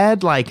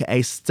read like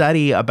a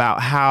study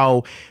about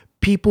how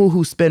people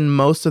who spend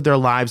most of their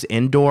lives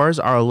indoors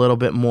are a little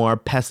bit more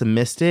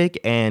pessimistic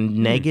and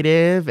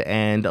negative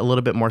and a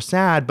little bit more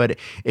sad. But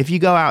if you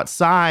go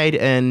outside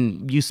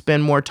and you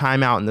spend more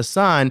time out in the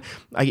sun,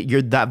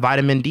 that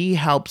vitamin D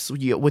helps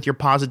you with your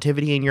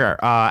positivity and your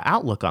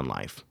outlook on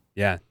life.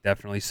 Yeah,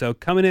 definitely. So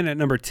coming in at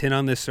number 10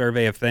 on this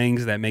survey of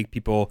things that make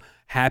people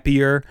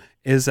happier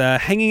is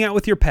hanging out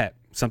with your pet,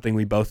 something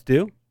we both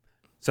do.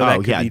 So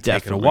that could be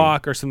taking a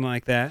walk or something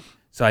like that.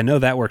 So I know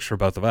that works for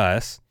both of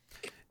us.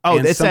 Oh,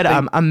 it said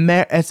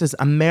it says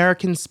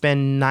Americans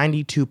spend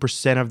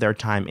 92% of their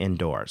time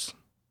indoors.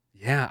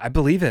 Yeah, I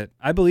believe it.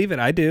 I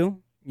do.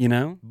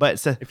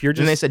 But if you're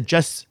they said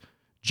just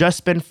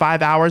spend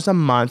 5 hours a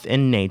month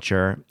in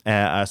nature.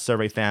 A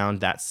survey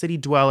found that city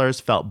dwellers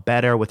felt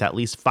better with at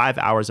least 5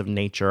 hours of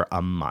nature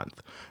a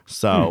month.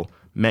 So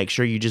make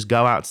sure you just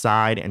go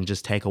outside and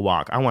just take a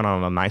walk. I went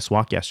on a nice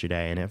walk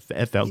yesterday, and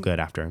it felt good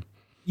after.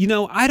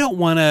 I don't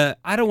want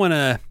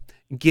to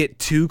get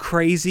too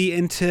crazy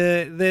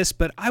into this,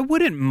 but I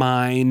wouldn't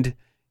mind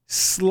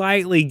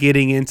slightly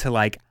getting into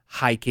like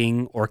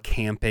hiking or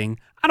camping.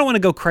 I don't want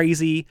to go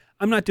crazy.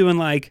 I'm not doing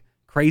like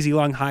crazy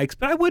long hikes,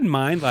 but I wouldn't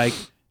mind like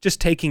just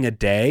taking a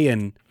day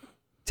and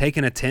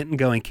taking a tent and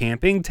going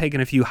camping,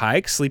 taking a few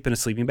hikes, sleep in a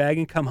sleeping bag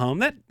and come home.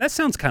 That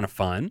sounds kind of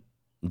fun.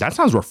 That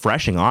sounds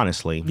refreshing,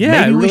 honestly.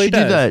 Yeah, maybe we really should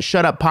do the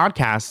Shut Up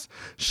Podcast.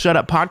 Shut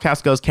Up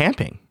Podcast goes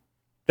camping.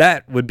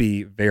 That would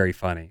be very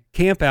funny.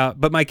 Camp out,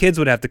 but my kids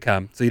would have to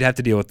come, so you'd have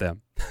to deal with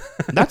them.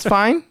 That's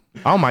fine.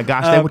 Oh my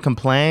gosh, they would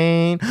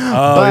complain.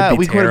 Oh, but it'd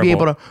be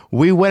terrible.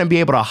 we wouldn't be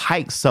able to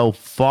hike so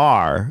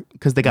far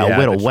because they got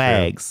whittle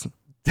wags.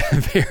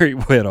 Very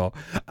whittle.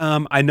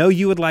 I know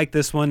you would like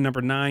this one,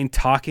 number 9,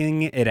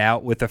 talking it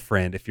out with a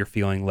friend if you're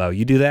feeling low.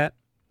 You do that?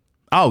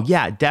 Oh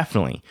yeah,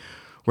 definitely.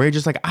 Where you're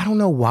just like, I don't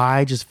know why,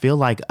 I just feel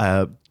like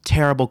a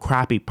terrible,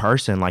 crappy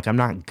person. Like I'm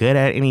not good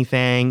at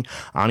anything.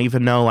 I don't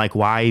even know like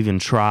why I even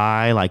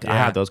try. Like I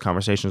have those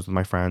conversations with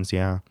my friends.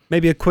 Yeah.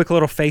 Maybe a quick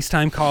little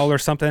FaceTime call or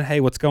something. Hey,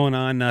 what's going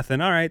on?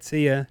 Nothing. All right,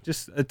 see ya.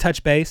 Just a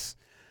touch base.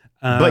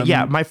 But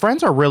yeah, my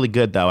friends are really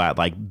good though at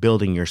like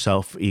building your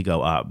self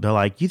ego up. They're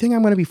like, you think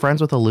I'm going to be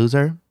friends with a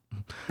loser?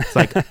 It's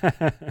like,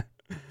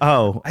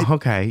 oh,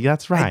 okay,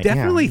 that's right. I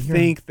definitely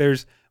think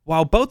there's.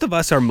 While both of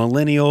us are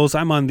millennials,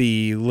 I'm on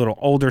the little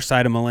older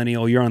side of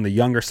millennial. You're on the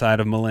younger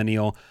side of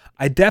millennial.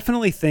 I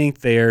definitely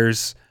think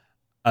there's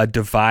a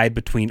divide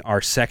between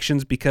our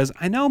sections because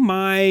I know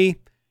my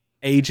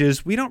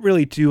ages, we don't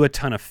really do a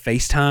ton of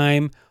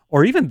FaceTime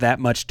or even that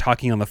much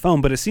talking on the phone,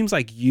 but it seems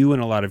like you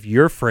and a lot of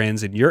your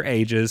friends and your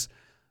ages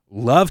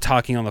love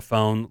talking on the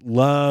phone,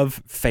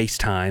 love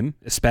FaceTime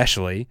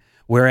especially,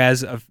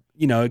 whereas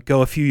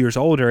go a few years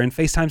older and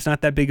FaceTime's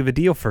not that big of a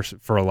deal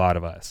for a lot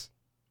of us.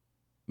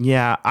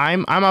 Yeah,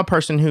 I'm a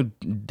person who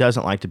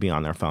doesn't like to be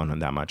on their phone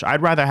that much.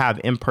 I'd rather have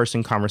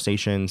in-person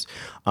conversations.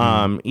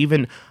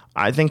 Even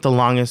I think the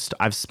longest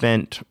I've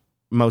spent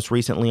most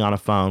recently on a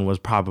phone was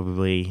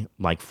probably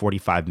like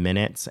 45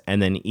 minutes.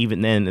 And then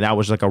even then that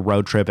was like a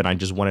road trip and I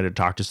just wanted to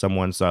talk to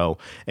someone so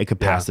it could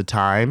pass the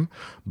time.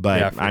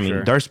 But I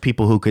mean, there's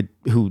people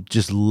who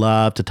just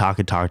love to talk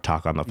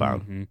on the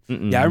phone.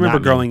 Yeah, I remember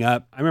growing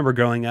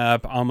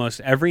up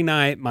almost every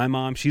night, my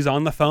mom, she's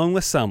on the phone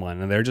with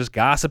someone and they're just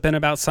gossiping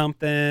about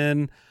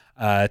something,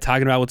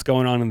 talking about what's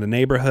going on in the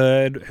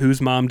neighborhood,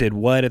 whose mom did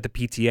what at the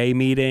PTA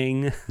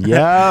meeting.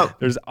 Yeah.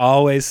 There's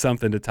always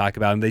something to talk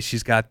about. And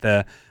she's got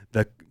the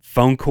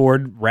phone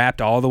cord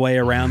wrapped all the way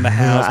around the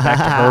house back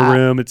to her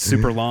room. It's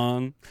super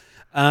long.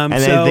 And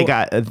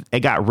then it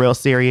got real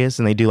serious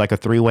and they do like a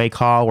 3-way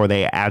call where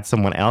they add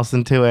someone else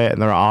into it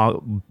and they're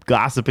all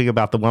gossiping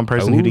about the one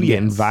person who didn't get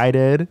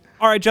invited.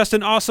 All right,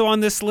 Justin, also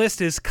on this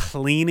list is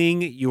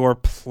cleaning your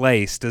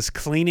place. Does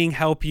cleaning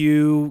help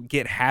you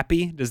get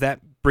happy? Does that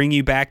bring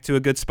you back to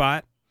a good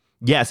spot?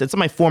 Yes, it's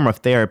my form of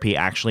therapy,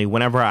 actually.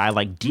 Whenever I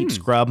like deep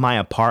scrub my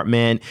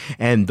apartment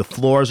and the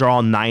floors are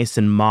all nice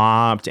and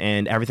mopped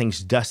and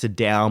everything's dusted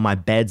down, my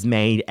bed's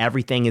made,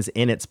 everything is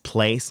in its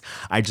place,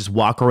 I just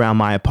walk around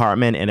my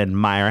apartment and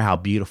admire how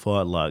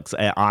beautiful it looks.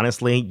 And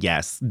honestly,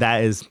 yes,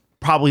 that is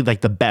probably like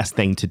the best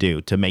thing to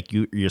do to make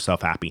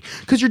yourself happy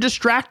because you're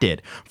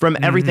distracted from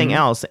everything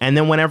else. And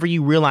then whenever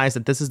you realize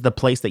that this is the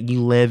place that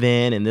you live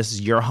in and this is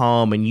your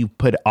home and you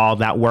put all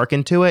that work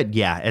into it,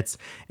 yeah, it's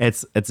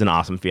an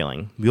awesome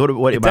feeling.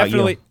 What about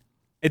you?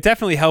 It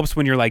definitely helps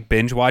when you're like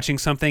binge watching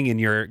something and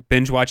you're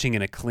binge watching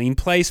in a clean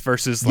place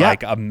versus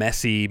like a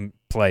messy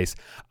place.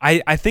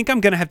 I think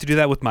I'm going to have to do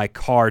that with my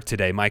car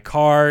today. My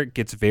car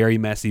gets very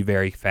messy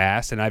very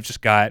fast and I've just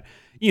got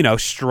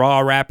straw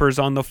wrappers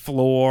on the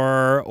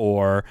floor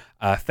or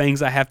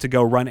things I have to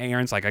go run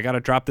errands. Like I got to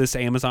drop this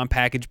Amazon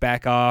package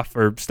back off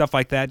or stuff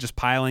like that, just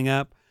piling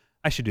up.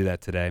 I should do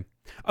that today.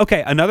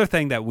 Okay, another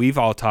thing that we've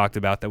all talked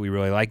about that we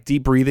really like,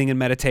 deep breathing and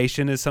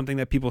meditation is something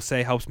that people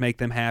say helps make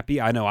them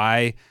happy. I know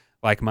I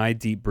like my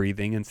deep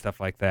breathing and stuff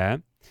like that.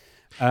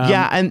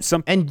 And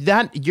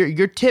that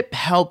your tip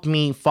helped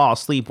me fall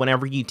asleep.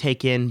 Whenever you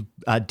take in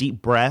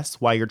deep breaths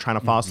while you're trying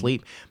to fall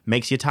asleep,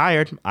 makes you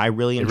tired. I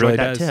really enjoyed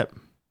that tip.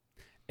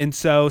 And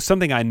so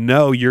something I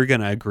know you're going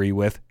to agree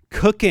with,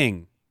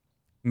 cooking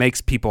makes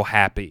people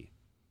happy.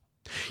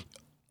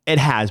 It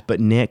has, but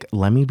Nick,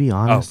 let me be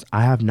honest.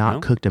 I have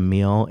not cooked a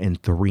meal in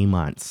 3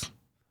 months.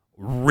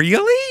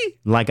 Really?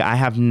 Like I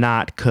have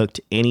not cooked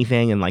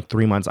anything in like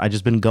 3 months. I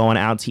just been going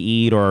out to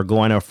eat or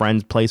going to a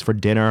friend's place for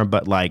dinner.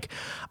 But like,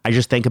 I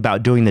just think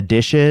about doing the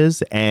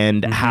dishes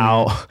and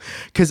how,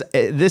 because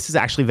this is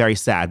actually very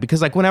sad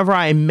because like whenever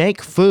I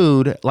make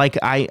food, like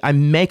I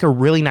make a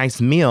really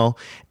nice meal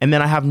and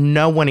then I have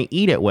no one to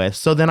eat it with.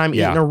 So then I'm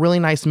eating a really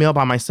nice meal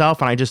by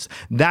myself. And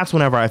that's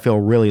whenever I feel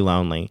really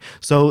lonely.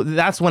 So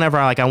that's whenever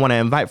I want to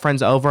invite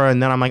friends over.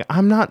 And then I'm like,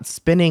 I'm not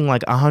spending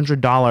like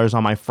 $100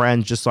 on my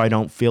friends just so I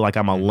don't feel like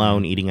I'm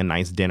alone eating a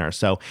nice dinner.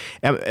 So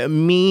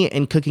me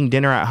and cooking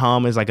dinner at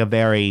home is like a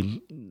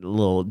very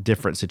little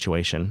different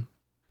situation.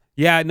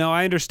 Yeah, no,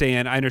 I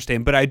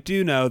understand. But I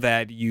do know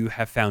that you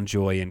have found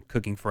joy in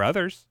cooking for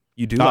others.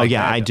 You do. Oh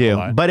yeah, I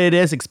do. But it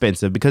is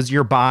expensive because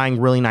you're buying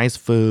really nice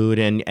food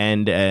and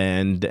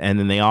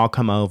then they all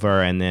come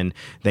over and then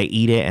they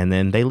eat it and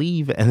then they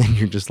leave and then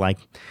you're just like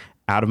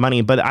out of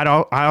money. But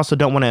I also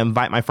don't want to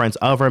invite my friends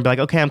over and be like,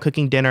 okay, I'm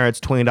cooking dinner.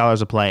 It's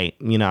 $20 a plate.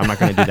 I'm not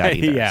going to do that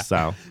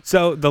either.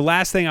 So the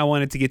last thing I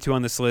wanted to get to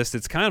on this list,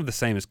 it's kind of the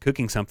same as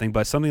cooking something,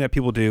 but something that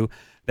people do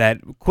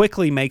that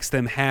quickly makes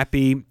them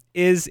happy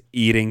is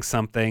eating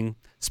something.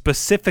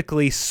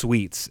 Specifically,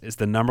 sweets is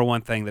the number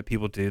one thing that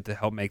people do to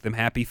help make them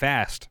happy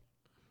fast.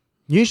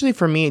 Usually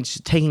for me, it's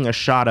taking a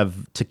shot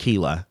of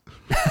tequila.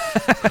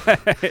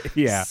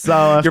 Yeah.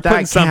 So if you're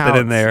putting something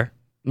in there.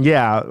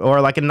 Yeah,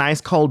 or like a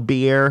nice cold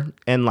beer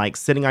and like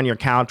sitting on your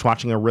couch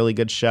watching a really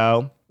good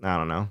show. I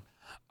don't know.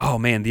 Oh,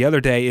 man, the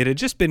other day, it had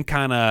just been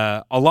kind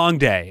of a long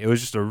day. It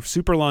was just a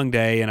super long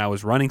day, and I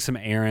was running some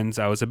errands.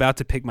 I was about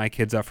to pick my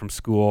kids up from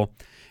school,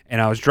 and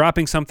I was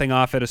dropping something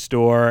off at a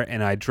store,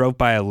 and I drove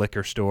by a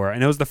liquor store.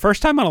 And it was the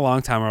first time in a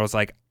long time where I was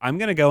like, I'm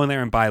going to go in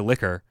there and buy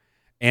liquor.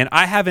 And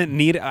I haven't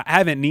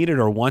needed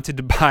or wanted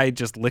to buy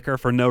just liquor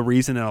for no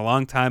reason in a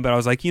long time, but I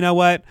was like, you know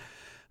what?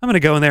 I'm going to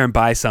go in there and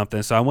buy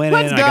something. So I went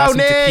in and I got some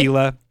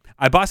tequila.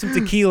 I bought some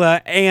tequila,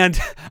 and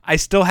I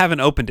still haven't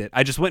opened it.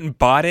 I just went and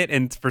bought it,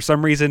 and for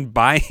some reason,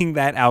 buying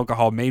that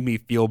alcohol made me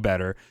feel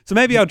better. So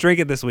maybe I'll drink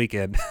it this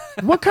weekend.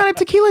 What kind of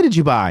tequila did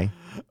you buy?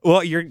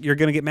 Well, you're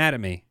going to get mad at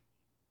me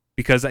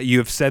because you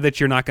have said that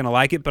you're not going to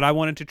like it, but I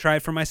wanted to try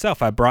it for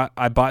myself. I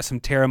bought some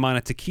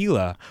Teremana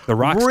tequila, the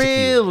rocks tequila.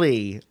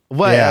 Really?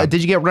 What? Yeah. Did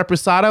you get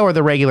Reposado or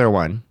the regular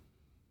one?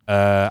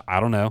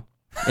 I don't know.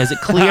 Is it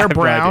clear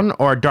brown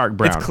or dark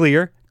brown? It's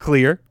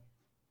clear.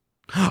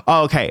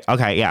 Oh, okay,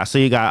 yeah. So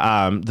you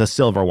got the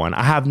silver one.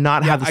 I have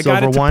not had the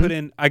silver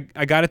one.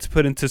 I got it to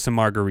put into some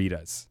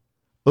margaritas.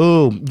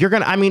 Ooh, you're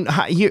gonna. I mean,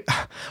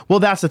 well,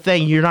 that's the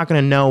thing. You're not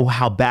gonna know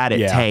how bad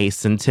it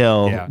tastes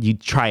until you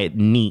try it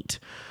neat.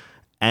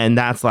 And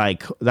that's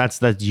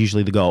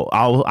usually the goal.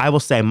 I will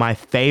say my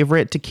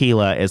favorite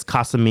tequila is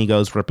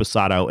Casamigos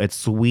Reposado. It's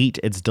sweet,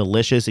 it's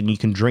delicious, and you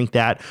can drink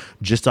that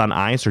just on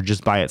ice or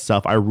just by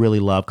itself. I really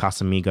love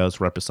Casamigos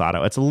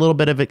Reposado. It's a little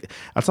bit of it.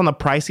 It's on the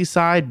pricey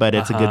side, but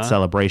it's a good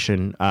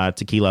celebration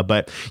tequila.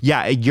 But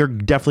yeah, you're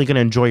definitely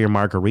gonna enjoy your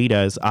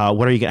margaritas. How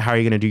are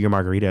you gonna do your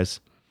margaritas?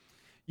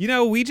 You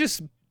know, we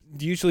just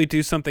usually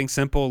do something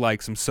simple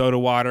like some soda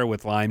water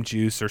with lime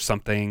juice or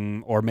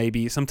something, or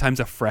maybe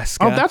sometimes a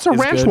Fresca. Oh, that's a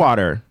ranch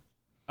water.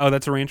 Oh,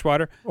 that's a ranch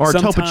water? Or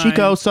Topo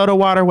Chico soda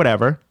water,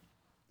 whatever.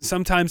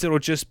 Sometimes it'll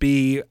just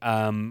be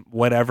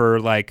whatever,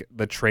 like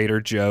the Trader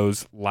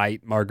Joe's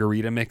light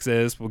margarita mix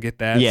is. We'll get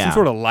that. Yeah. Some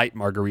sort of light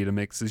margarita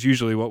mix is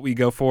usually what we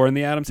go for in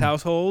the Addams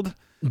household.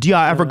 Do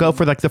y'all ever go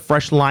for like the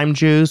fresh lime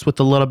juice with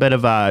a little bit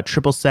of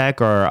triple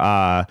sec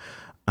or...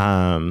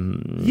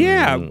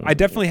 Yeah, I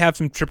definitely have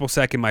some triple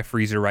sec in my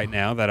freezer right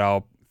now that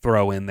I'll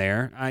throw in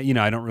there. I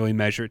don't really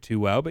measure it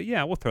too well, but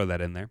yeah, we'll throw that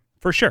in there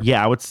for sure.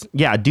 Yeah,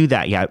 do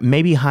that. Yeah,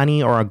 maybe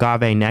honey or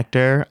agave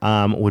nectar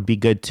would be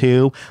good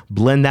too.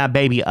 Blend that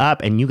baby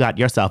up, and you got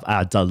yourself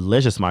a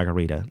delicious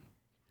margarita.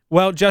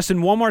 Well,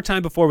 Justin, one more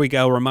time before we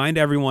go, remind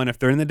everyone if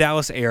they're in the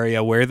Dallas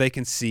area where they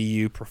can see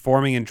you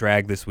performing in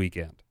drag this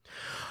weekend.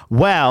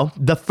 Well,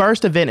 the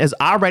first event is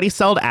already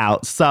sold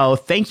out. So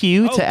thank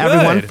you to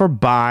everyone for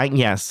buying.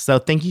 Yes. So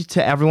thank you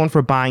to everyone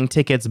for buying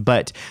tickets.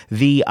 But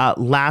the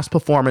last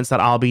performance that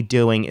I'll be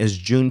doing is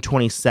June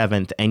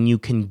 27th. And you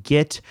can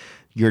get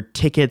your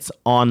tickets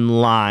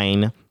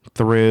online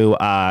through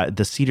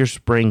the Cedar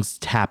Springs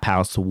Tap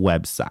House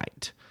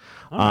website.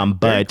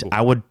 But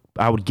cool.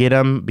 I would get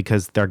them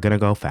because they're going to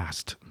go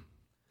fast.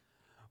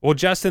 Well,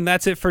 Justin,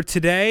 that's it for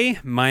today.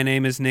 My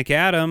name is Nick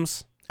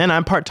Adams. And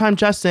I'm Part-Time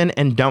Justin,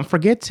 and don't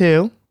forget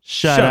to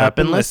shut up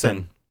and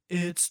listen.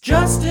 It's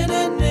Justin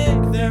and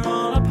Nick, they're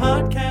on a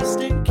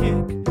podcasting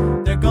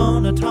kick. They're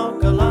gonna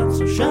talk a lot,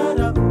 so shut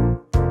up.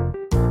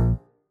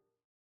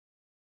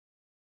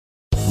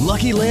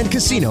 Lucky Land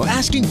Casino,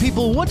 asking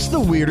people, what's the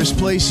weirdest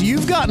place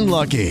you've gotten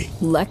lucky?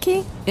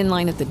 Lucky? In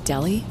line at the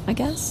deli, I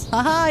guess?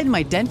 Aha, in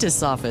my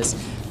dentist's office.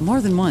 More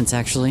than once,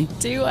 actually.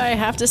 Do I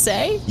have to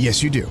say?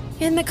 Yes, you do.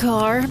 In the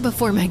car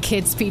before my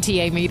kids'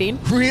 PTA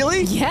meeting.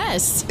 Really?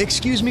 Yes.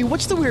 Excuse me,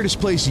 what's the weirdest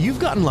place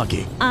you've gotten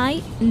lucky?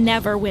 I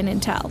never win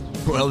and tell.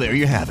 Well, there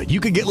you have it. You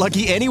can get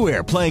lucky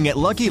anywhere, playing at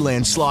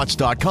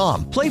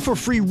LuckyLandSlots.com. Play for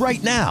free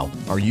right now.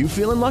 Are you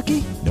feeling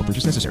lucky? No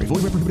purchase necessary.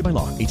 Void where prohibited by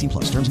law. 18+.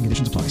 Terms and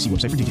conditions apply. See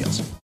website for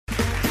details.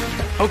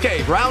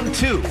 Okay, round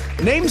two.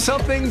 Name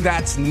something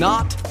that's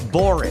not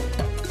boring.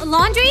 A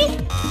laundry?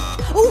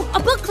 Ooh, a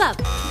book club.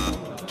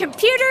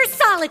 Computer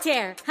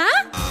solitaire,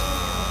 huh?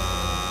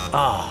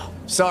 Ah,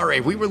 oh, sorry.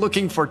 We were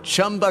looking for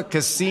Chumba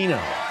Casino.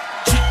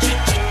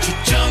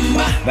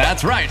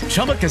 That's right.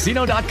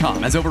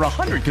 ChumbaCasino.com has over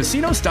 100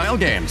 casino-style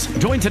games.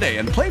 Join today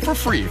and play for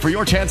free for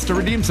your chance to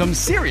redeem some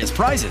serious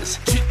prizes.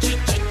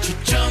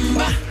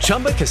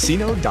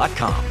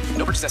 ChumbaCasino.com.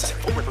 No purchase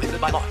necessary. Void where prohibited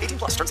by law. 18+.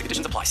 Terms and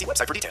conditions apply. See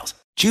website for details.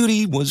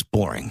 Judy was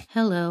boring.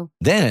 Hello.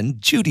 Then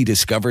Judy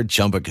discovered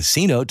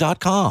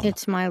ChumbaCasino.com.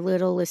 It's my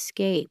little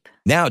escape.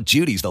 Now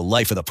Judy's the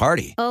life of the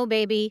party. Oh,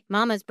 baby,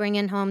 mama's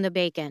bringing home the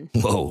bacon.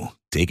 Whoa,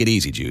 take it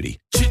easy, Judy.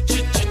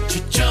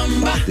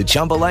 The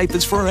Chumba life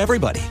is for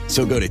everybody.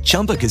 So go to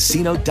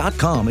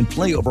ChumbaCasino.com and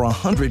play over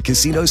 100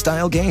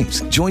 casino-style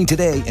games. Join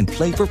today and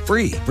play for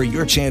free for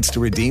your chance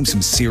to redeem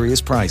some serious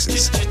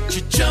prizes.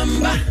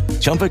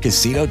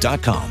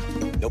 ChumbaCasino.com.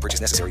 No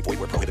purchase necessary. Void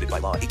where prohibited by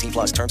law.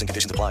 18+. Terms and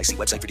conditions apply. See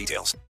website for details.